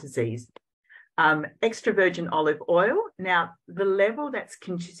for heart disease. Extra virgin olive oil. Now, the level that's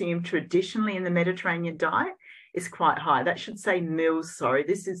consumed traditionally in the Mediterranean diet is quite high. That should say mils, sorry.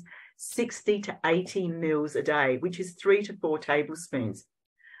 This is 60 to 80 mils a day, which is 3 to 4 tablespoons.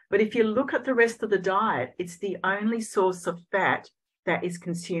 But if you look at the rest of the diet, it's the only source of fat that is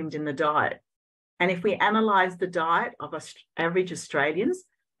consumed in the diet. And if we analyse the diet of average Australians,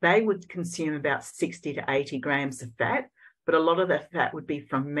 they would consume about 60 to 80 grams of fat, but a lot of that fat would be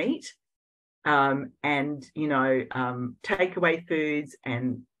from meat and, takeaway foods and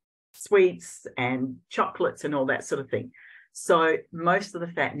sweets and chocolates and all that sort of thing. So most of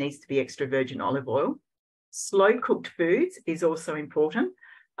the fat needs to be extra virgin olive oil. Slow cooked foods is also important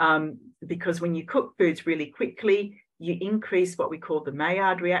because when you cook foods really quickly, you increase what we call the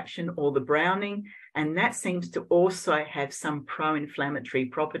Maillard reaction or the browning, and that seems to also have some pro-inflammatory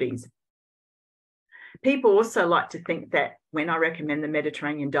properties. People also like to think that when I recommend the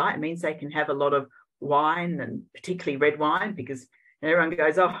Mediterranean diet, it means they can have a lot of wine and particularly red wine, because everyone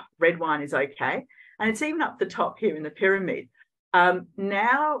goes, oh, red wine is okay. And it's even up the top here in the pyramid.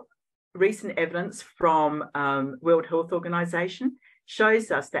 Now, recent evidence from World Health Organization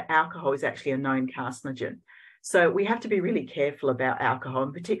shows us that alcohol is actually a known carcinogen. So we have to be really careful about alcohol,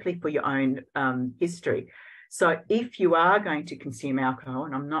 and particularly for your own history. So if you are going to consume alcohol,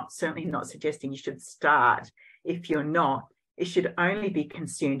 and I'm certainly not suggesting you should start, if you're not, it should only be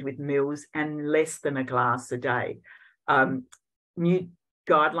consumed with meals and less than a glass a day. New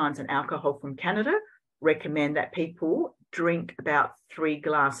guidelines on alcohol from Canada recommend that people drink about 3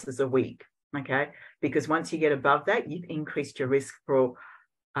 glasses a week, okay? Because once you get above that, you've increased your risk for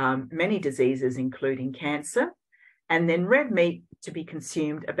many diseases, including cancer. And then red meat to be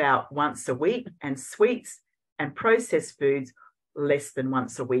consumed about once a week, and sweets and processed foods less than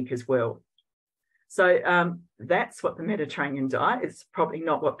once a week as well. So that's what the Mediterranean diet is. Probably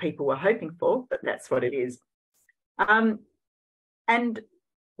not what people were hoping for, but that's what it is. And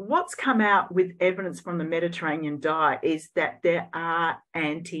what's come out with evidence from the Mediterranean diet is that there are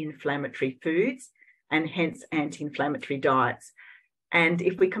anti-inflammatory foods and hence anti-inflammatory diets. And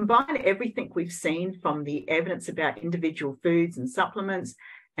if we combine everything we've seen from the evidence about individual foods and supplements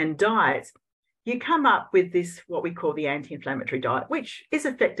and diets, you come up with this, what we call the anti-inflammatory diet, which is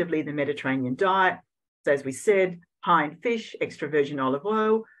effectively the Mediterranean diet. So as we said, high in fish, extra virgin olive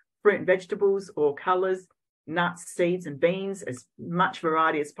oil, fruit and vegetables, all colours, nuts, seeds and beans, as much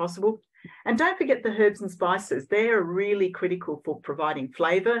variety as possible. And don't forget the herbs and spices. They are really critical for providing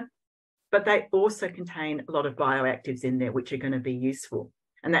flavour, but they also contain a lot of bioactives in there, which are going to be useful.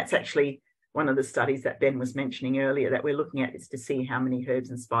 And that's actually one of the studies that Ben was mentioning earlier that we're looking at, is to see how many herbs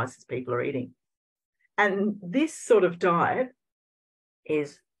and spices people are eating. And this sort of diet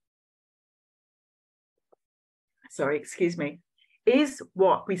is, is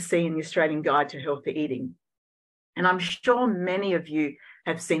what we see in the Australian Guide to Healthy Eating. And I'm sure many of you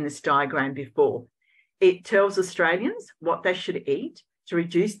have seen this diagram before. It tells Australians what they should eat to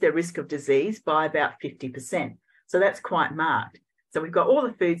reduce their risk of disease by about 50%. So that's quite marked. So we've got all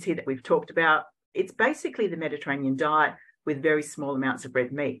the foods here that we've talked about. It's basically the Mediterranean diet with very small amounts of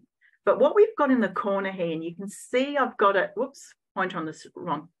red meat. But what we've got in the corner here, and you can see I've got it, whoops, point on this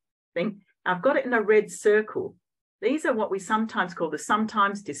wrong thing. I've got it in a red circle. These are what we sometimes call the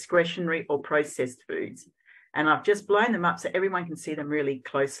sometimes discretionary or processed foods. And I've just blown them up so everyone can see them really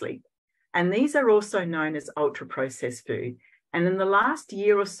closely. And these are also known as ultra-processed food. And in the last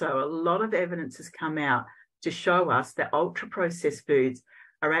year or so, a lot of evidence has come out to show us that ultra-processed foods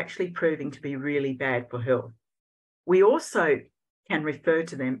are actually proving to be really bad for health. We also can refer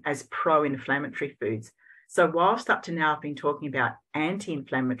to them as pro-inflammatory foods. So whilst up to now I've been talking about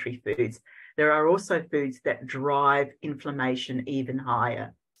anti-inflammatory foods, there are also foods that drive inflammation even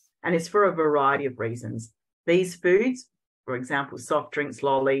higher. And it's for a variety of reasons. These foods, for example, soft drinks,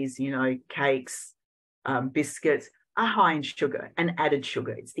 lollies, cakes, biscuits, are high in sugar and added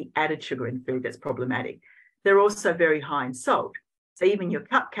sugar. It's the added sugar in food that's problematic. They're also very high in salt. So even your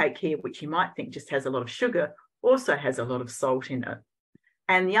cupcake here, which you might think just has a lot of sugar, also has a lot of salt in it.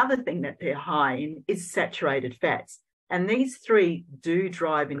 And the other thing that they're high in is saturated fats. And these three do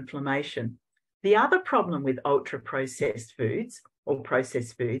drive inflammation. The other problem with ultra-processed foods or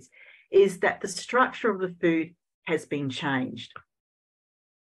processed foods is that the structure of the food has been changed.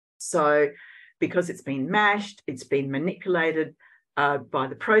 So because it's been mashed, it's been manipulated by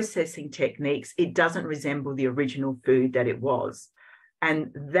the processing techniques, it doesn't resemble the original food that it was.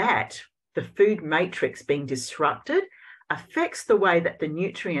 And that, the food matrix being disrupted, affects the way that the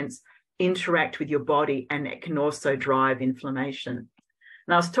nutrients interact with your body, and it can also drive inflammation.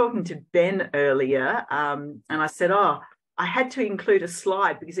 And I was talking to Ben earlier, and I said, I had to include a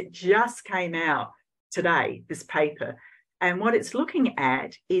slide because it just came out today, this paper. And what it's looking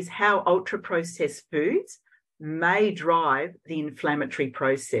at is how ultra-processed foods may drive the inflammatory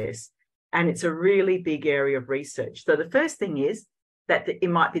process. And it's a really big area of research. So the first thing is that it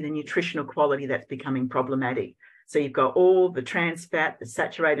might be the nutritional quality that's becoming problematic. So you've got all the trans fat, the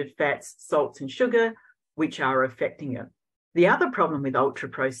saturated fats, salts and sugar, which are affecting it. The other problem with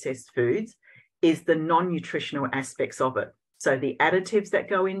ultra-processed foods is the non-nutritional aspects of it. So the additives that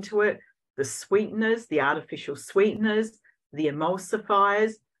go into it, the sweeteners, the artificial sweeteners, the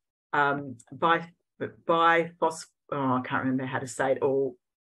emulsifiers, I can't remember how to say it all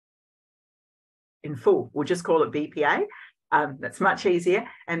in full. We'll just call it BPA. That's much easier.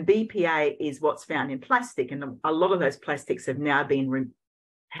 And BPA is what's found in plastic. And a lot of those plastics have now been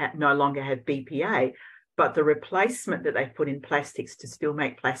no longer have BPA, but the replacement that they put in plastics to still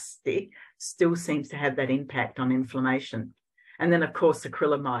make plastic still seems to have that impact on inflammation. And then, of course,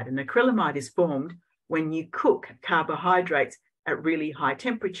 acrylamide. And acrylamide is formed when you cook carbohydrates at really high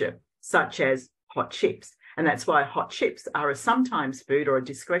temperature, such as hot chips. And that's why hot chips are a sometimes food or a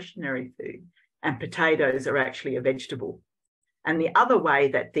discretionary food, and potatoes are actually a vegetable. And the other way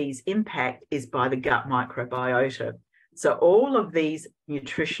that these impact is by the gut microbiota. So all of these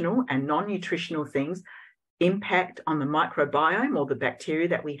nutritional and non-nutritional things impact on the microbiome, or the bacteria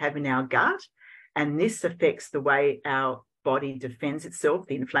that we have in our gut. And this affects the way our body defends itself,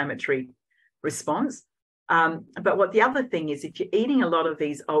 the inflammatory response. But what the other thing is, if you're eating a lot of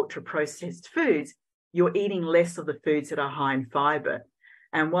these ultra-processed foods, you're eating less of the foods that are high in fiber.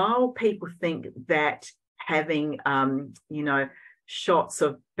 And while people think that having, shots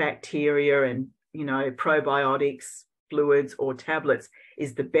of bacteria and, probiotics, fluids or tablets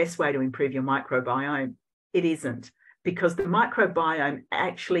is the best way to improve your microbiome, it isn't, because the microbiome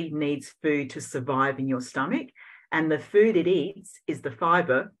actually needs food to survive in your stomach. And the food it eats is the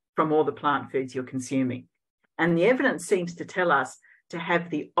fiber from all the plant foods you're consuming. And the evidence seems to tell us to have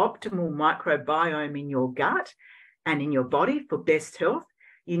the optimal microbiome in your gut and in your body for best health,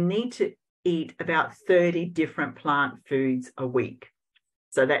 you need to eat about 30 different plant foods a week.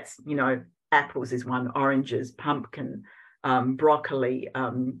 So that's, apples is one, oranges, pumpkin, broccoli,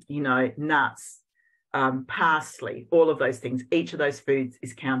 nuts, parsley, all of those things. Each of those foods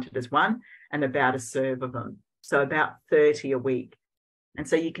is counted as one, and about a serve of them. So about 30 a week. And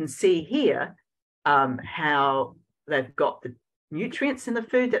so you can see here how they've got the nutrients in the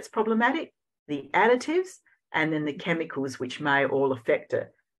food that's problematic, the additives, and then the chemicals which may all affect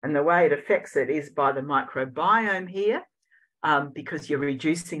it. And the way it affects it is by the microbiome here, because you're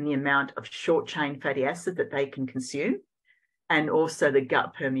reducing the amount of short-chain fatty acid that they can consume, and also the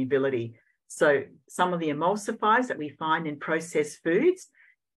gut permeability. So some of the emulsifiers that we find in processed foods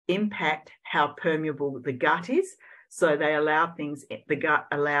impact how permeable the gut is. So they allow things, the gut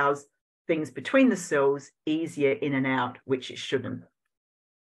allows things between the cells easier in and out, which it shouldn't.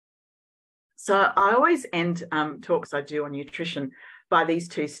 So I always end talks I do on nutrition by these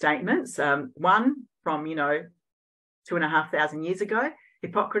two statements. One from, 2,500 years ago,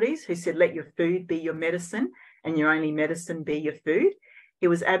 Hippocrates, who said, let your food be your medicine and your only medicine be your food. He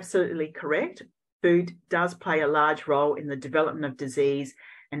was absolutely correct. Food does play a large role in the development of disease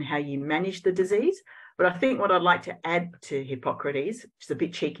and how you manage the disease. But I think what I'd like to add to Hippocrates, which is a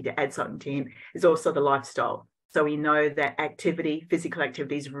bit cheeky to add something to him, is also the lifestyle. So we know that activity, physical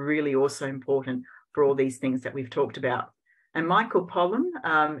activity, is really also important for all these things that we've talked about. And Michael Pollan,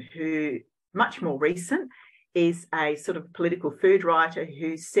 who much more recent, is a sort of political food writer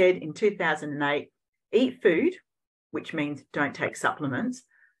who said in 2008, eat food, which means don't take supplements,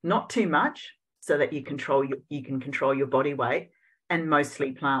 not too much, so that you can control your body weight, and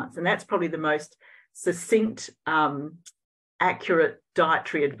mostly plants. And that's probably the most succinct, accurate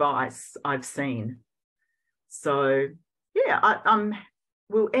dietary advice I've seen. So yeah,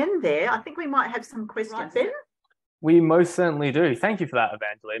 we'll end there. I think we might have some questions. Right, Ben? We most certainly do. Thank you for that,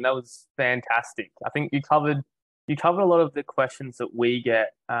 Evangeline. That was fantastic. I think you covered a lot of the questions that we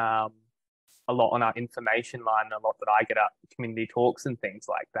get a lot on our information line, and a lot that I get at community talks and things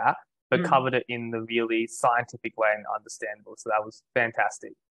like that, but covered it in the really scientific way and understandable. So that was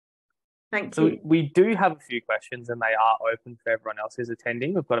fantastic. Thank So you. we do have a few questions and they are open for everyone else who's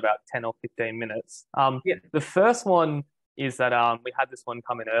attending. We've got about 10 or 15 minutes. Yeah. The first one is that we had this one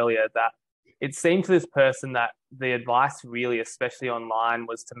come in earlier that it seemed to this person that the advice really, especially online,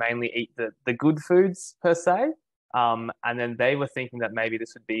 was to mainly eat the good foods per se. And then they were thinking that maybe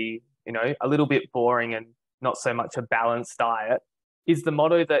this would be, a little bit boring and not so much a balanced diet. Is the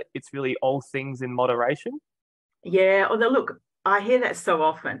motto that it's really all things in moderation? Yeah, although look, I hear that so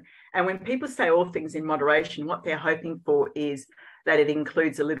often. And when people say all things in moderation, what they're hoping for is that it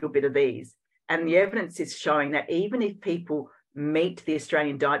includes a little bit of ease. And the evidence is showing that even if people meet the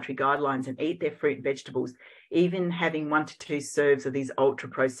Australian dietary guidelines and eat their fruit and vegetables, even having 1 to 2 serves of these ultra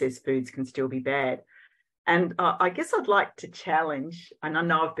processed foods can still be bad. And I guess I'd like to challenge, and I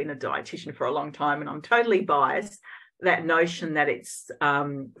know I've been a dietitian for a long time and I'm totally biased, that notion that it's,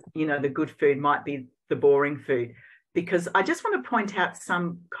 the good food might be the boring food, because I just want to point out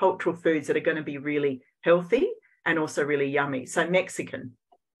some cultural foods that are going to be really healthy and also really yummy. So Mexican,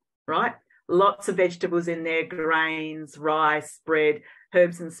 right? Lots of vegetables in there, grains, rice, bread,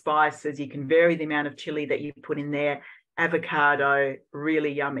 herbs and spices. You can vary the amount of chili that you put in there. Avocado,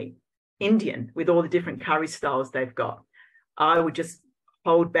 really yummy. Indian, with all the different curry styles they've got. I would just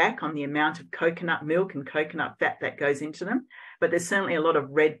hold back on the amount of coconut milk and coconut fat that goes into them. But there's certainly a lot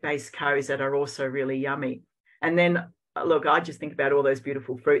of red-based curries that are also really yummy. And then, look, I just think about all those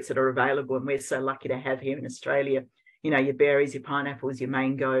beautiful fruits that are available and we're so lucky to have here in Australia. Your berries, your pineapples, your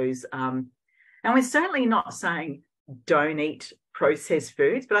mangoes. And we're certainly not saying don't eat processed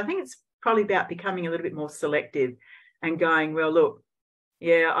foods, but I think it's probably about becoming a little bit more selective and going, well, look,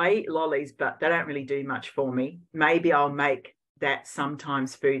 yeah, I eat lollies, but they don't really do much for me. Maybe I'll make that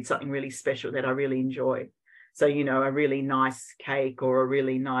sometimes food something really special that I really enjoy. So, a really nice cake or a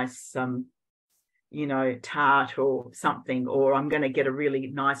really nice, tart or something, or I'm going to get a really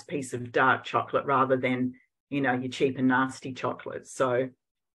nice piece of dark chocolate rather than, your cheap and nasty chocolate. So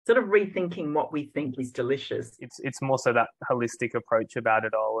sort of rethinking what we think is delicious. It's more so that holistic approach about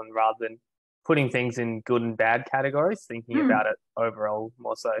it all, and rather than putting things in good and bad categories, thinking about it overall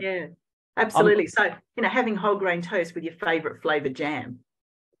more so. Yeah, absolutely. So, having whole grain toast with your favorite flavored jam.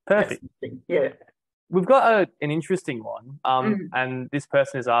 Perfect. Yeah. We've got an interesting one. And this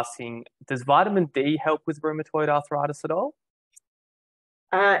person is asking, does vitamin D help with rheumatoid arthritis at all?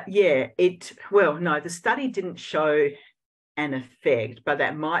 Yeah, no, the study didn't show an effect, but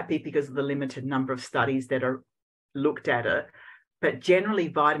that might be because of the limited number of studies that are looked at it. But generally,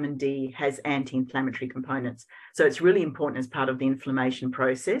 vitamin D has anti-inflammatory components. So it's really important as part of the inflammation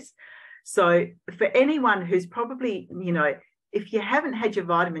process. So for anyone who's probably, if you haven't had your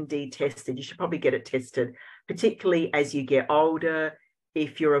vitamin D tested, you should probably get it tested, particularly as you get older,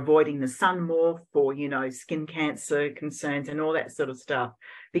 if you're avoiding the sun more for, skin cancer concerns and all that sort of stuff.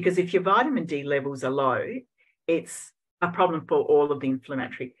 Because if your vitamin D levels are low, it's a problem for all of the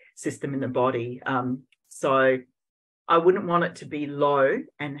inflammatory system in the body. So I wouldn't want it to be low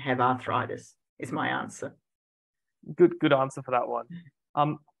and have arthritis, is my answer. Good answer for that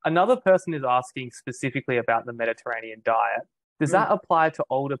one. Another person is asking specifically about the Mediterranean diet. Does that apply to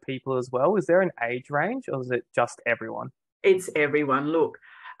older people as well? Is there an age range or is it just everyone? It's everyone. Look,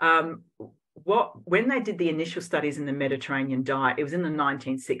 when they did the initial studies in the Mediterranean diet, it was in the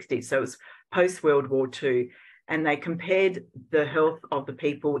 1960s, so it was post-World War II, and they compared the health of the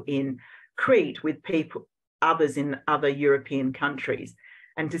people in Crete with others in other European countries.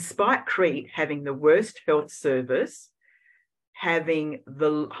 And despite Crete having the worst health service, having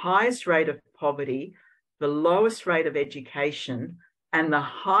the highest rate of poverty, the lowest rate of education, and the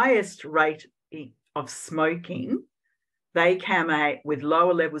highest rate of smoking, they came out with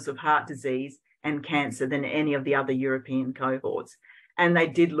lower levels of heart disease and cancer than any of the other European cohorts. And they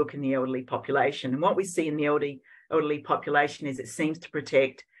did look in the elderly population. And what we see in the elderly population is it seems to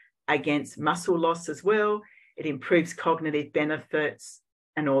protect against muscle loss as well. It improves cognitive benefits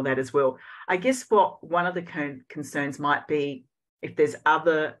and all that as well. I guess what one of the concerns might be if there's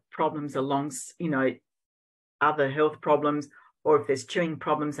other problems along, other health problems, or if there's chewing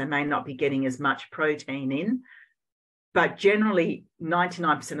problems, they may not be getting as much protein in. But generally,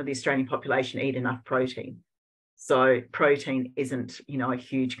 99% of the Australian population eat enough protein. So protein isn't, a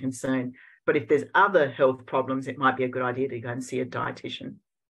huge concern. But if there's other health problems, it might be a good idea to go and see a dietitian.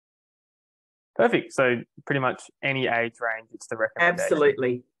 Perfect. So pretty much any age range, it's the recommendation.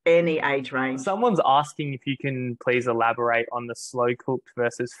 Absolutely. Any age range. Someone's asking if you can please elaborate on the slow cooked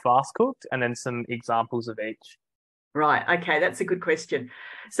versus fast cooked and then some examples of each. Right. Okay. That's a good question.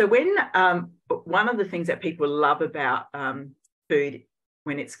 So when one of the things that people love about food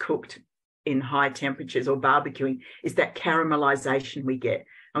when it's cooked in high temperatures or barbecuing is that caramelization we get.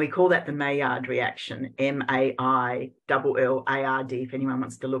 And we call that the Maillard reaction, Maillard, if anyone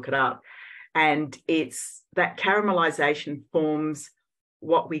wants to look it up. And it's that caramelization forms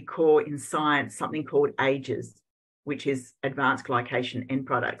what we call in science something called AGEs, which is advanced glycation end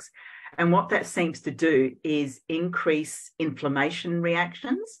products. And what that seems to do is increase inflammation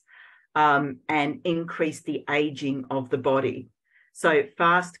reactions and increase the aging of the body. So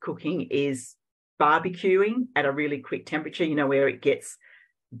fast cooking is barbecuing at a really quick temperature, where it gets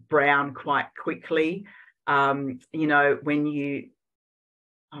brown quite quickly. When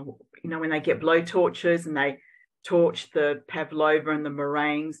they get blow torches and they torch the pavlova and the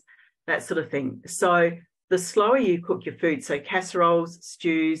meringues, that sort of thing. So the slower you cook your food, so casseroles,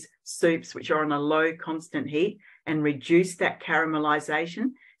 stews, soups, which are on a low constant heat and reduce that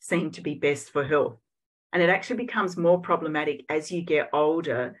caramelization, seem to be best for health. And it actually becomes more problematic as you get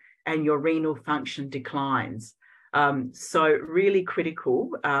older and your renal function declines. So really critical,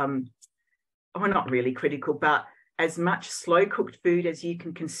 not really critical, but as much slow cooked food as you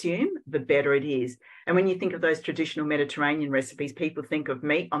can consume, the better it is. And when you think of those traditional Mediterranean recipes, people think of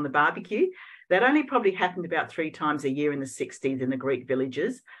meat on the barbecue. That only probably happened about 3 times a year in the 60s in the Greek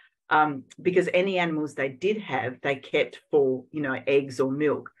villages, because any animals they did have, they kept for, eggs or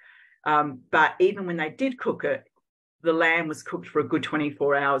milk. But even when they did cook it, the lamb was cooked for a good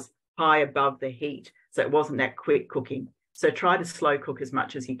 24 hours high above the heat. So it wasn't that quick cooking. So try to slow cook as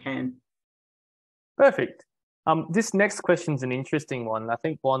much as you can. Perfect. This next question is an interesting one. I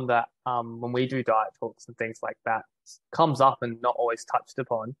think one that when we do diet talks and things like that comes up and not always touched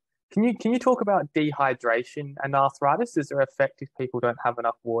upon. Can you talk about dehydration and arthritis? Is there effect if people don't have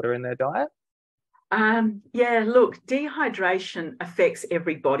enough water in their diet? Look, dehydration affects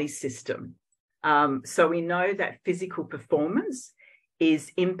every body system. So we know that physical performance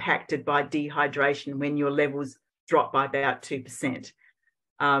is impacted by dehydration when your levels drop by about 2%,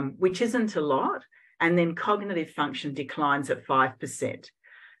 which isn't a lot. And then cognitive function declines at 5%.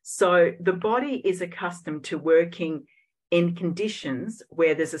 So the body is accustomed to working in conditions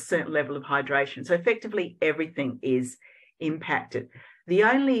where there's a certain level of hydration. So effectively everything is impacted. The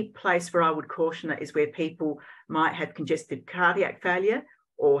only place where I would caution it is where people might have congestive cardiac failure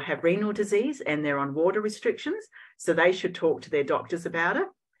or have renal disease and they're on water restrictions. So they should talk to their doctors about it.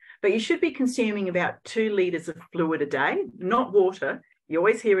 But you should be consuming about 2 litres of fluid a day, not water. You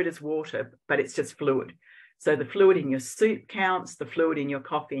always hear it as water, but it's just fluid. So the fluid in your soup counts, the fluid in your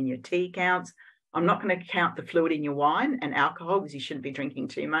coffee and your tea counts. I'm not going to count the fluid in your wine and alcohol because you shouldn't be drinking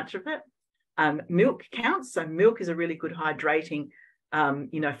too much of it. Milk counts. So milk is a really good hydrating,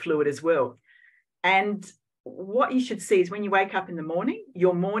 fluid as well. And what you should see is when you wake up in the morning,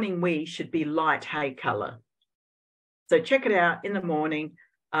 your morning wee should be light hay colour. So check it out in the morning.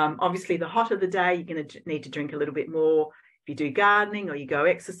 Obviously, the hotter the day, you're going to need to drink a little bit more. If you do gardening or you go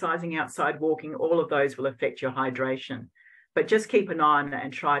exercising outside, walking, all of those will affect your hydration. But just keep an eye on it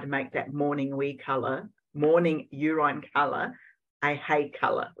and try to make that morning wee colour, morning urine colour, a hay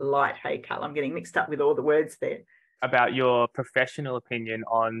colour, light hay colour. I'm getting mixed up with all the words there. About your professional opinion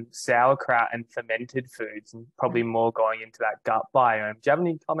on sauerkraut and fermented foods, and probably more going into that gut biome. Do you have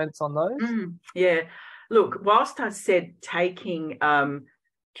any comments on those? Yeah. Look, whilst I said taking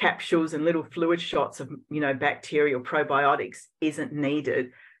capsules and little fluid shots of, bacterial probiotics isn't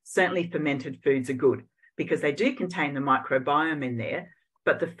needed, certainly fermented foods are good because they do contain the microbiome in there.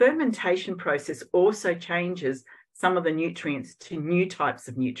 But the fermentation process also changes some of the nutrients to new types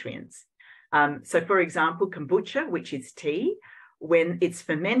of nutrients. So, for example, kombucha, which is tea, when it's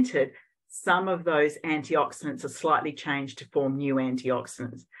fermented, some of those antioxidants are slightly changed to form new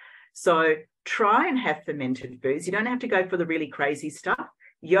antioxidants. So try and have fermented foods. You don't have to go for the really crazy stuff.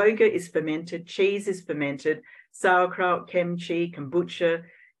 Yogurt is fermented, cheese is fermented, sauerkraut, kimchi, kombucha,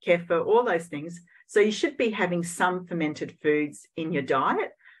 kefir, all those things. So you should be having some fermented foods in your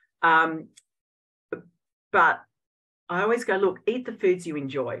diet. But I always go, look, eat the foods you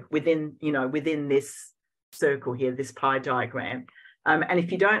enjoy within this circle here, this pie diagram. And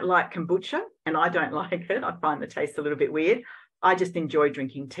if you don't like kombucha, and I don't like it, I find the taste a little bit weird, I just enjoy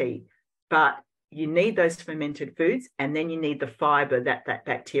drinking tea. But you need those fermented foods, and then you need the fiber that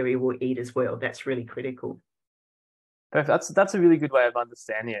bacteria will eat as well. That's really critical. That's a really good way of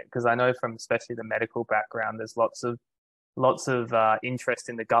understanding it, because I know from especially the medical background, there's lots of interest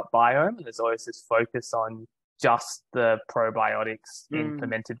in the gut biome, and there's always this focus on just the probiotics in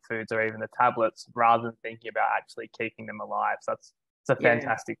fermented foods or even the tablets, rather than thinking about actually keeping them alive. So it's a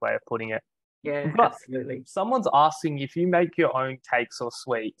fantastic way of putting it. Yeah, but absolutely. Someone's asking if you make your own cakes or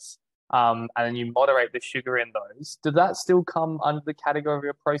sweets, and then you moderate the sugar in those, does that still come under the category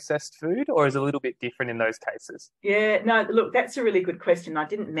of processed food, or is it a little bit different in those cases? Yeah, no, look, that's a really good question. I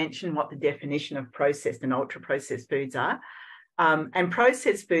didn't mention what the definition of processed and ultra-processed foods are. And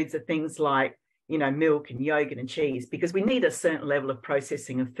processed foods are things like, milk and yogurt and cheese, because we need a certain level of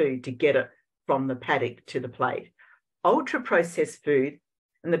processing of food to get it from the paddock to the plate. Ultra-processed food,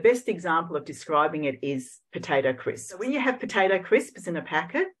 and the best example of describing it is potato crisps. So when you have potato crisps in a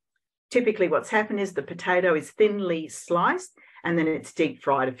packet, typically what's happened is the potato is thinly sliced and then it's deep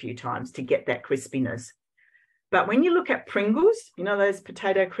fried a few times to get that crispiness. But when you look at Pringles, those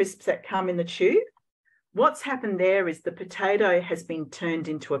potato crisps that come in the tube, what's happened there is the potato has been turned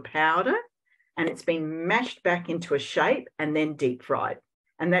into a powder and it's been mashed back into a shape and then deep fried.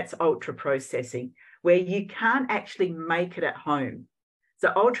 And that's ultra processing, where you can't actually make it at home.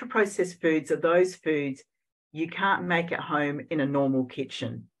 So ultra processed foods are those foods you can't make at home in a normal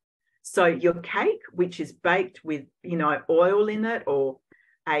kitchen. So your cake, which is baked with, oil in it, or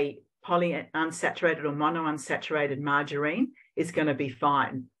a polyunsaturated or monounsaturated margarine, is going to be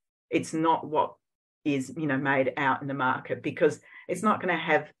fine. It's not what is, made out in the market, because it's not going to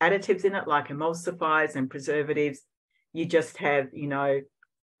have additives in it like emulsifiers and preservatives. You just have,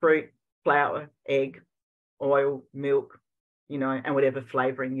 fruit, flour, egg, oil, milk, and whatever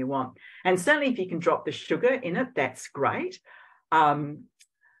flavoring you want. And certainly if you can drop the sugar in it, that's great.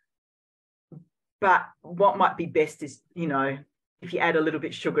 But what might be best is, if you add a little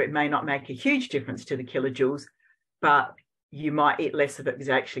bit of sugar, it may not make a huge difference to the kilojoules, but you might eat less of it because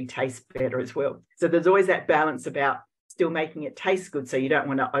it actually tastes better as well. So there's always that balance about still making it taste good, so you don't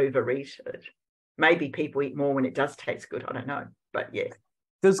want to overeat it. Maybe people eat more when it does taste good. I don't know, but yeah.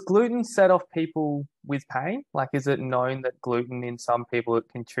 Does gluten set off people with pain? Like, is it known that gluten in some people it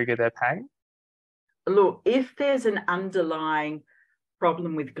can trigger their pain? Look, if there's an underlying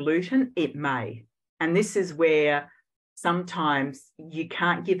problem with gluten, it may. And this is where sometimes you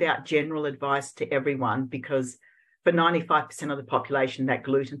can't give out general advice to everyone, because for 95% of the population, that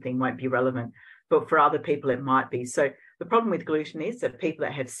gluten thing won't be relevant. But for other people, it might be. So the problem with gluten is that people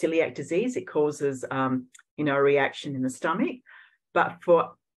that have celiac disease, it causes, a reaction in the stomach. But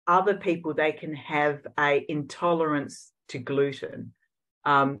for other people, they can have an intolerance to gluten.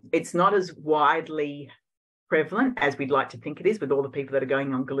 It's not as widely prevalent as we'd like to think it is with all the people that are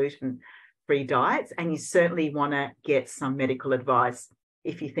going on gluten-free diets. And you certainly want to get some medical advice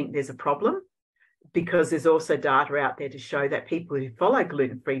if you think there's a problem, because there's also data out there to show that people who follow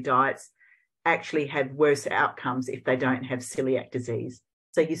gluten-free diets actually have worse outcomes if they don't have celiac disease.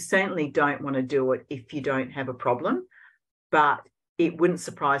 So you certainly don't want to do it if you don't have a problem, but it wouldn't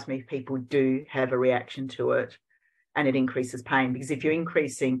surprise me if people do have a reaction to it and it increases pain, because if you're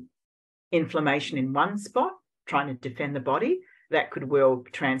increasing inflammation in one spot, trying to defend the body, that could well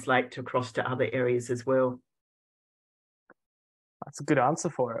translate across to other areas as well. That's a good answer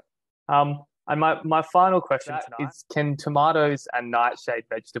for it. And my final question tonight is, can tomatoes and nightshade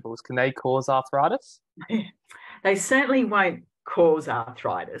vegetables, can they cause arthritis? They certainly won't cause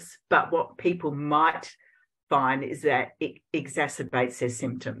arthritis, but what people might find is that it exacerbates their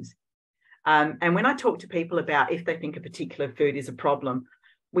symptoms. And when I talk to people about if they think a particular food is a problem,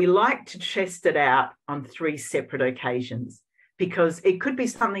 we like to test it out on 3 separate occasions, because it could be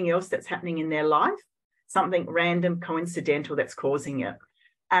something else that's happening in their life, something random, coincidental that's causing it.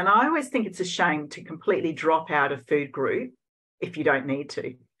 And I always think it's a shame to completely drop out of food group if you don't need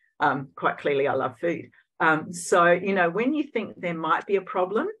to. Quite clearly, I love food. So, when you think there might be a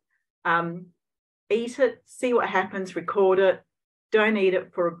problem, eat it, see what happens, record it. Don't eat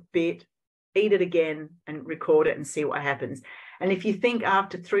it for a bit, eat it again and record it and see what happens. And if you think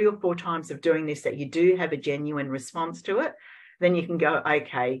after 3 or 4 times of doing this that you do have a genuine response to it, then you can go,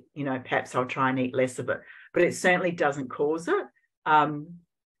 okay, perhaps I'll try and eat less of it. But it certainly doesn't cause it.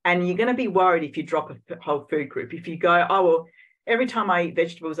 And you're going to be worried if you drop a whole food group. If you go, oh, well, every time I eat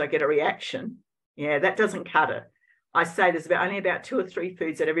vegetables, I get a reaction. Yeah, that doesn't cut it. I say there's only about 2 or 3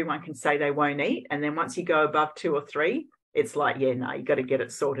 foods that everyone can say they won't eat. And then once you go above 2 or 3, it's like, yeah, no, you got to get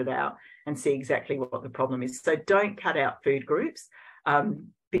it sorted out and see exactly what the problem is. So don't cut out food groups,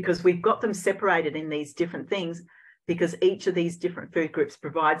 because we've got them separated in these different things, because each of these different food groups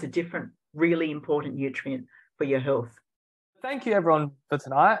provides a different, really important nutrient for your health. Thank you, everyone, for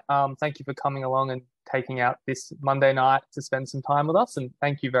tonight. Thank you for coming along and taking out this Monday night to spend some time with us. And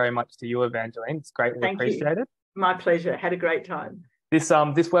thank you very much to you, Evangeline. It's greatly appreciated. My pleasure. Had a great time. This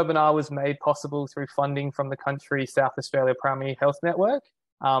webinar was made possible through funding from the Country South Australia Primary Health Network.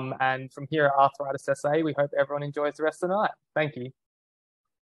 And from here at Arthritis SA, we hope everyone enjoys the rest of the night. Thank you.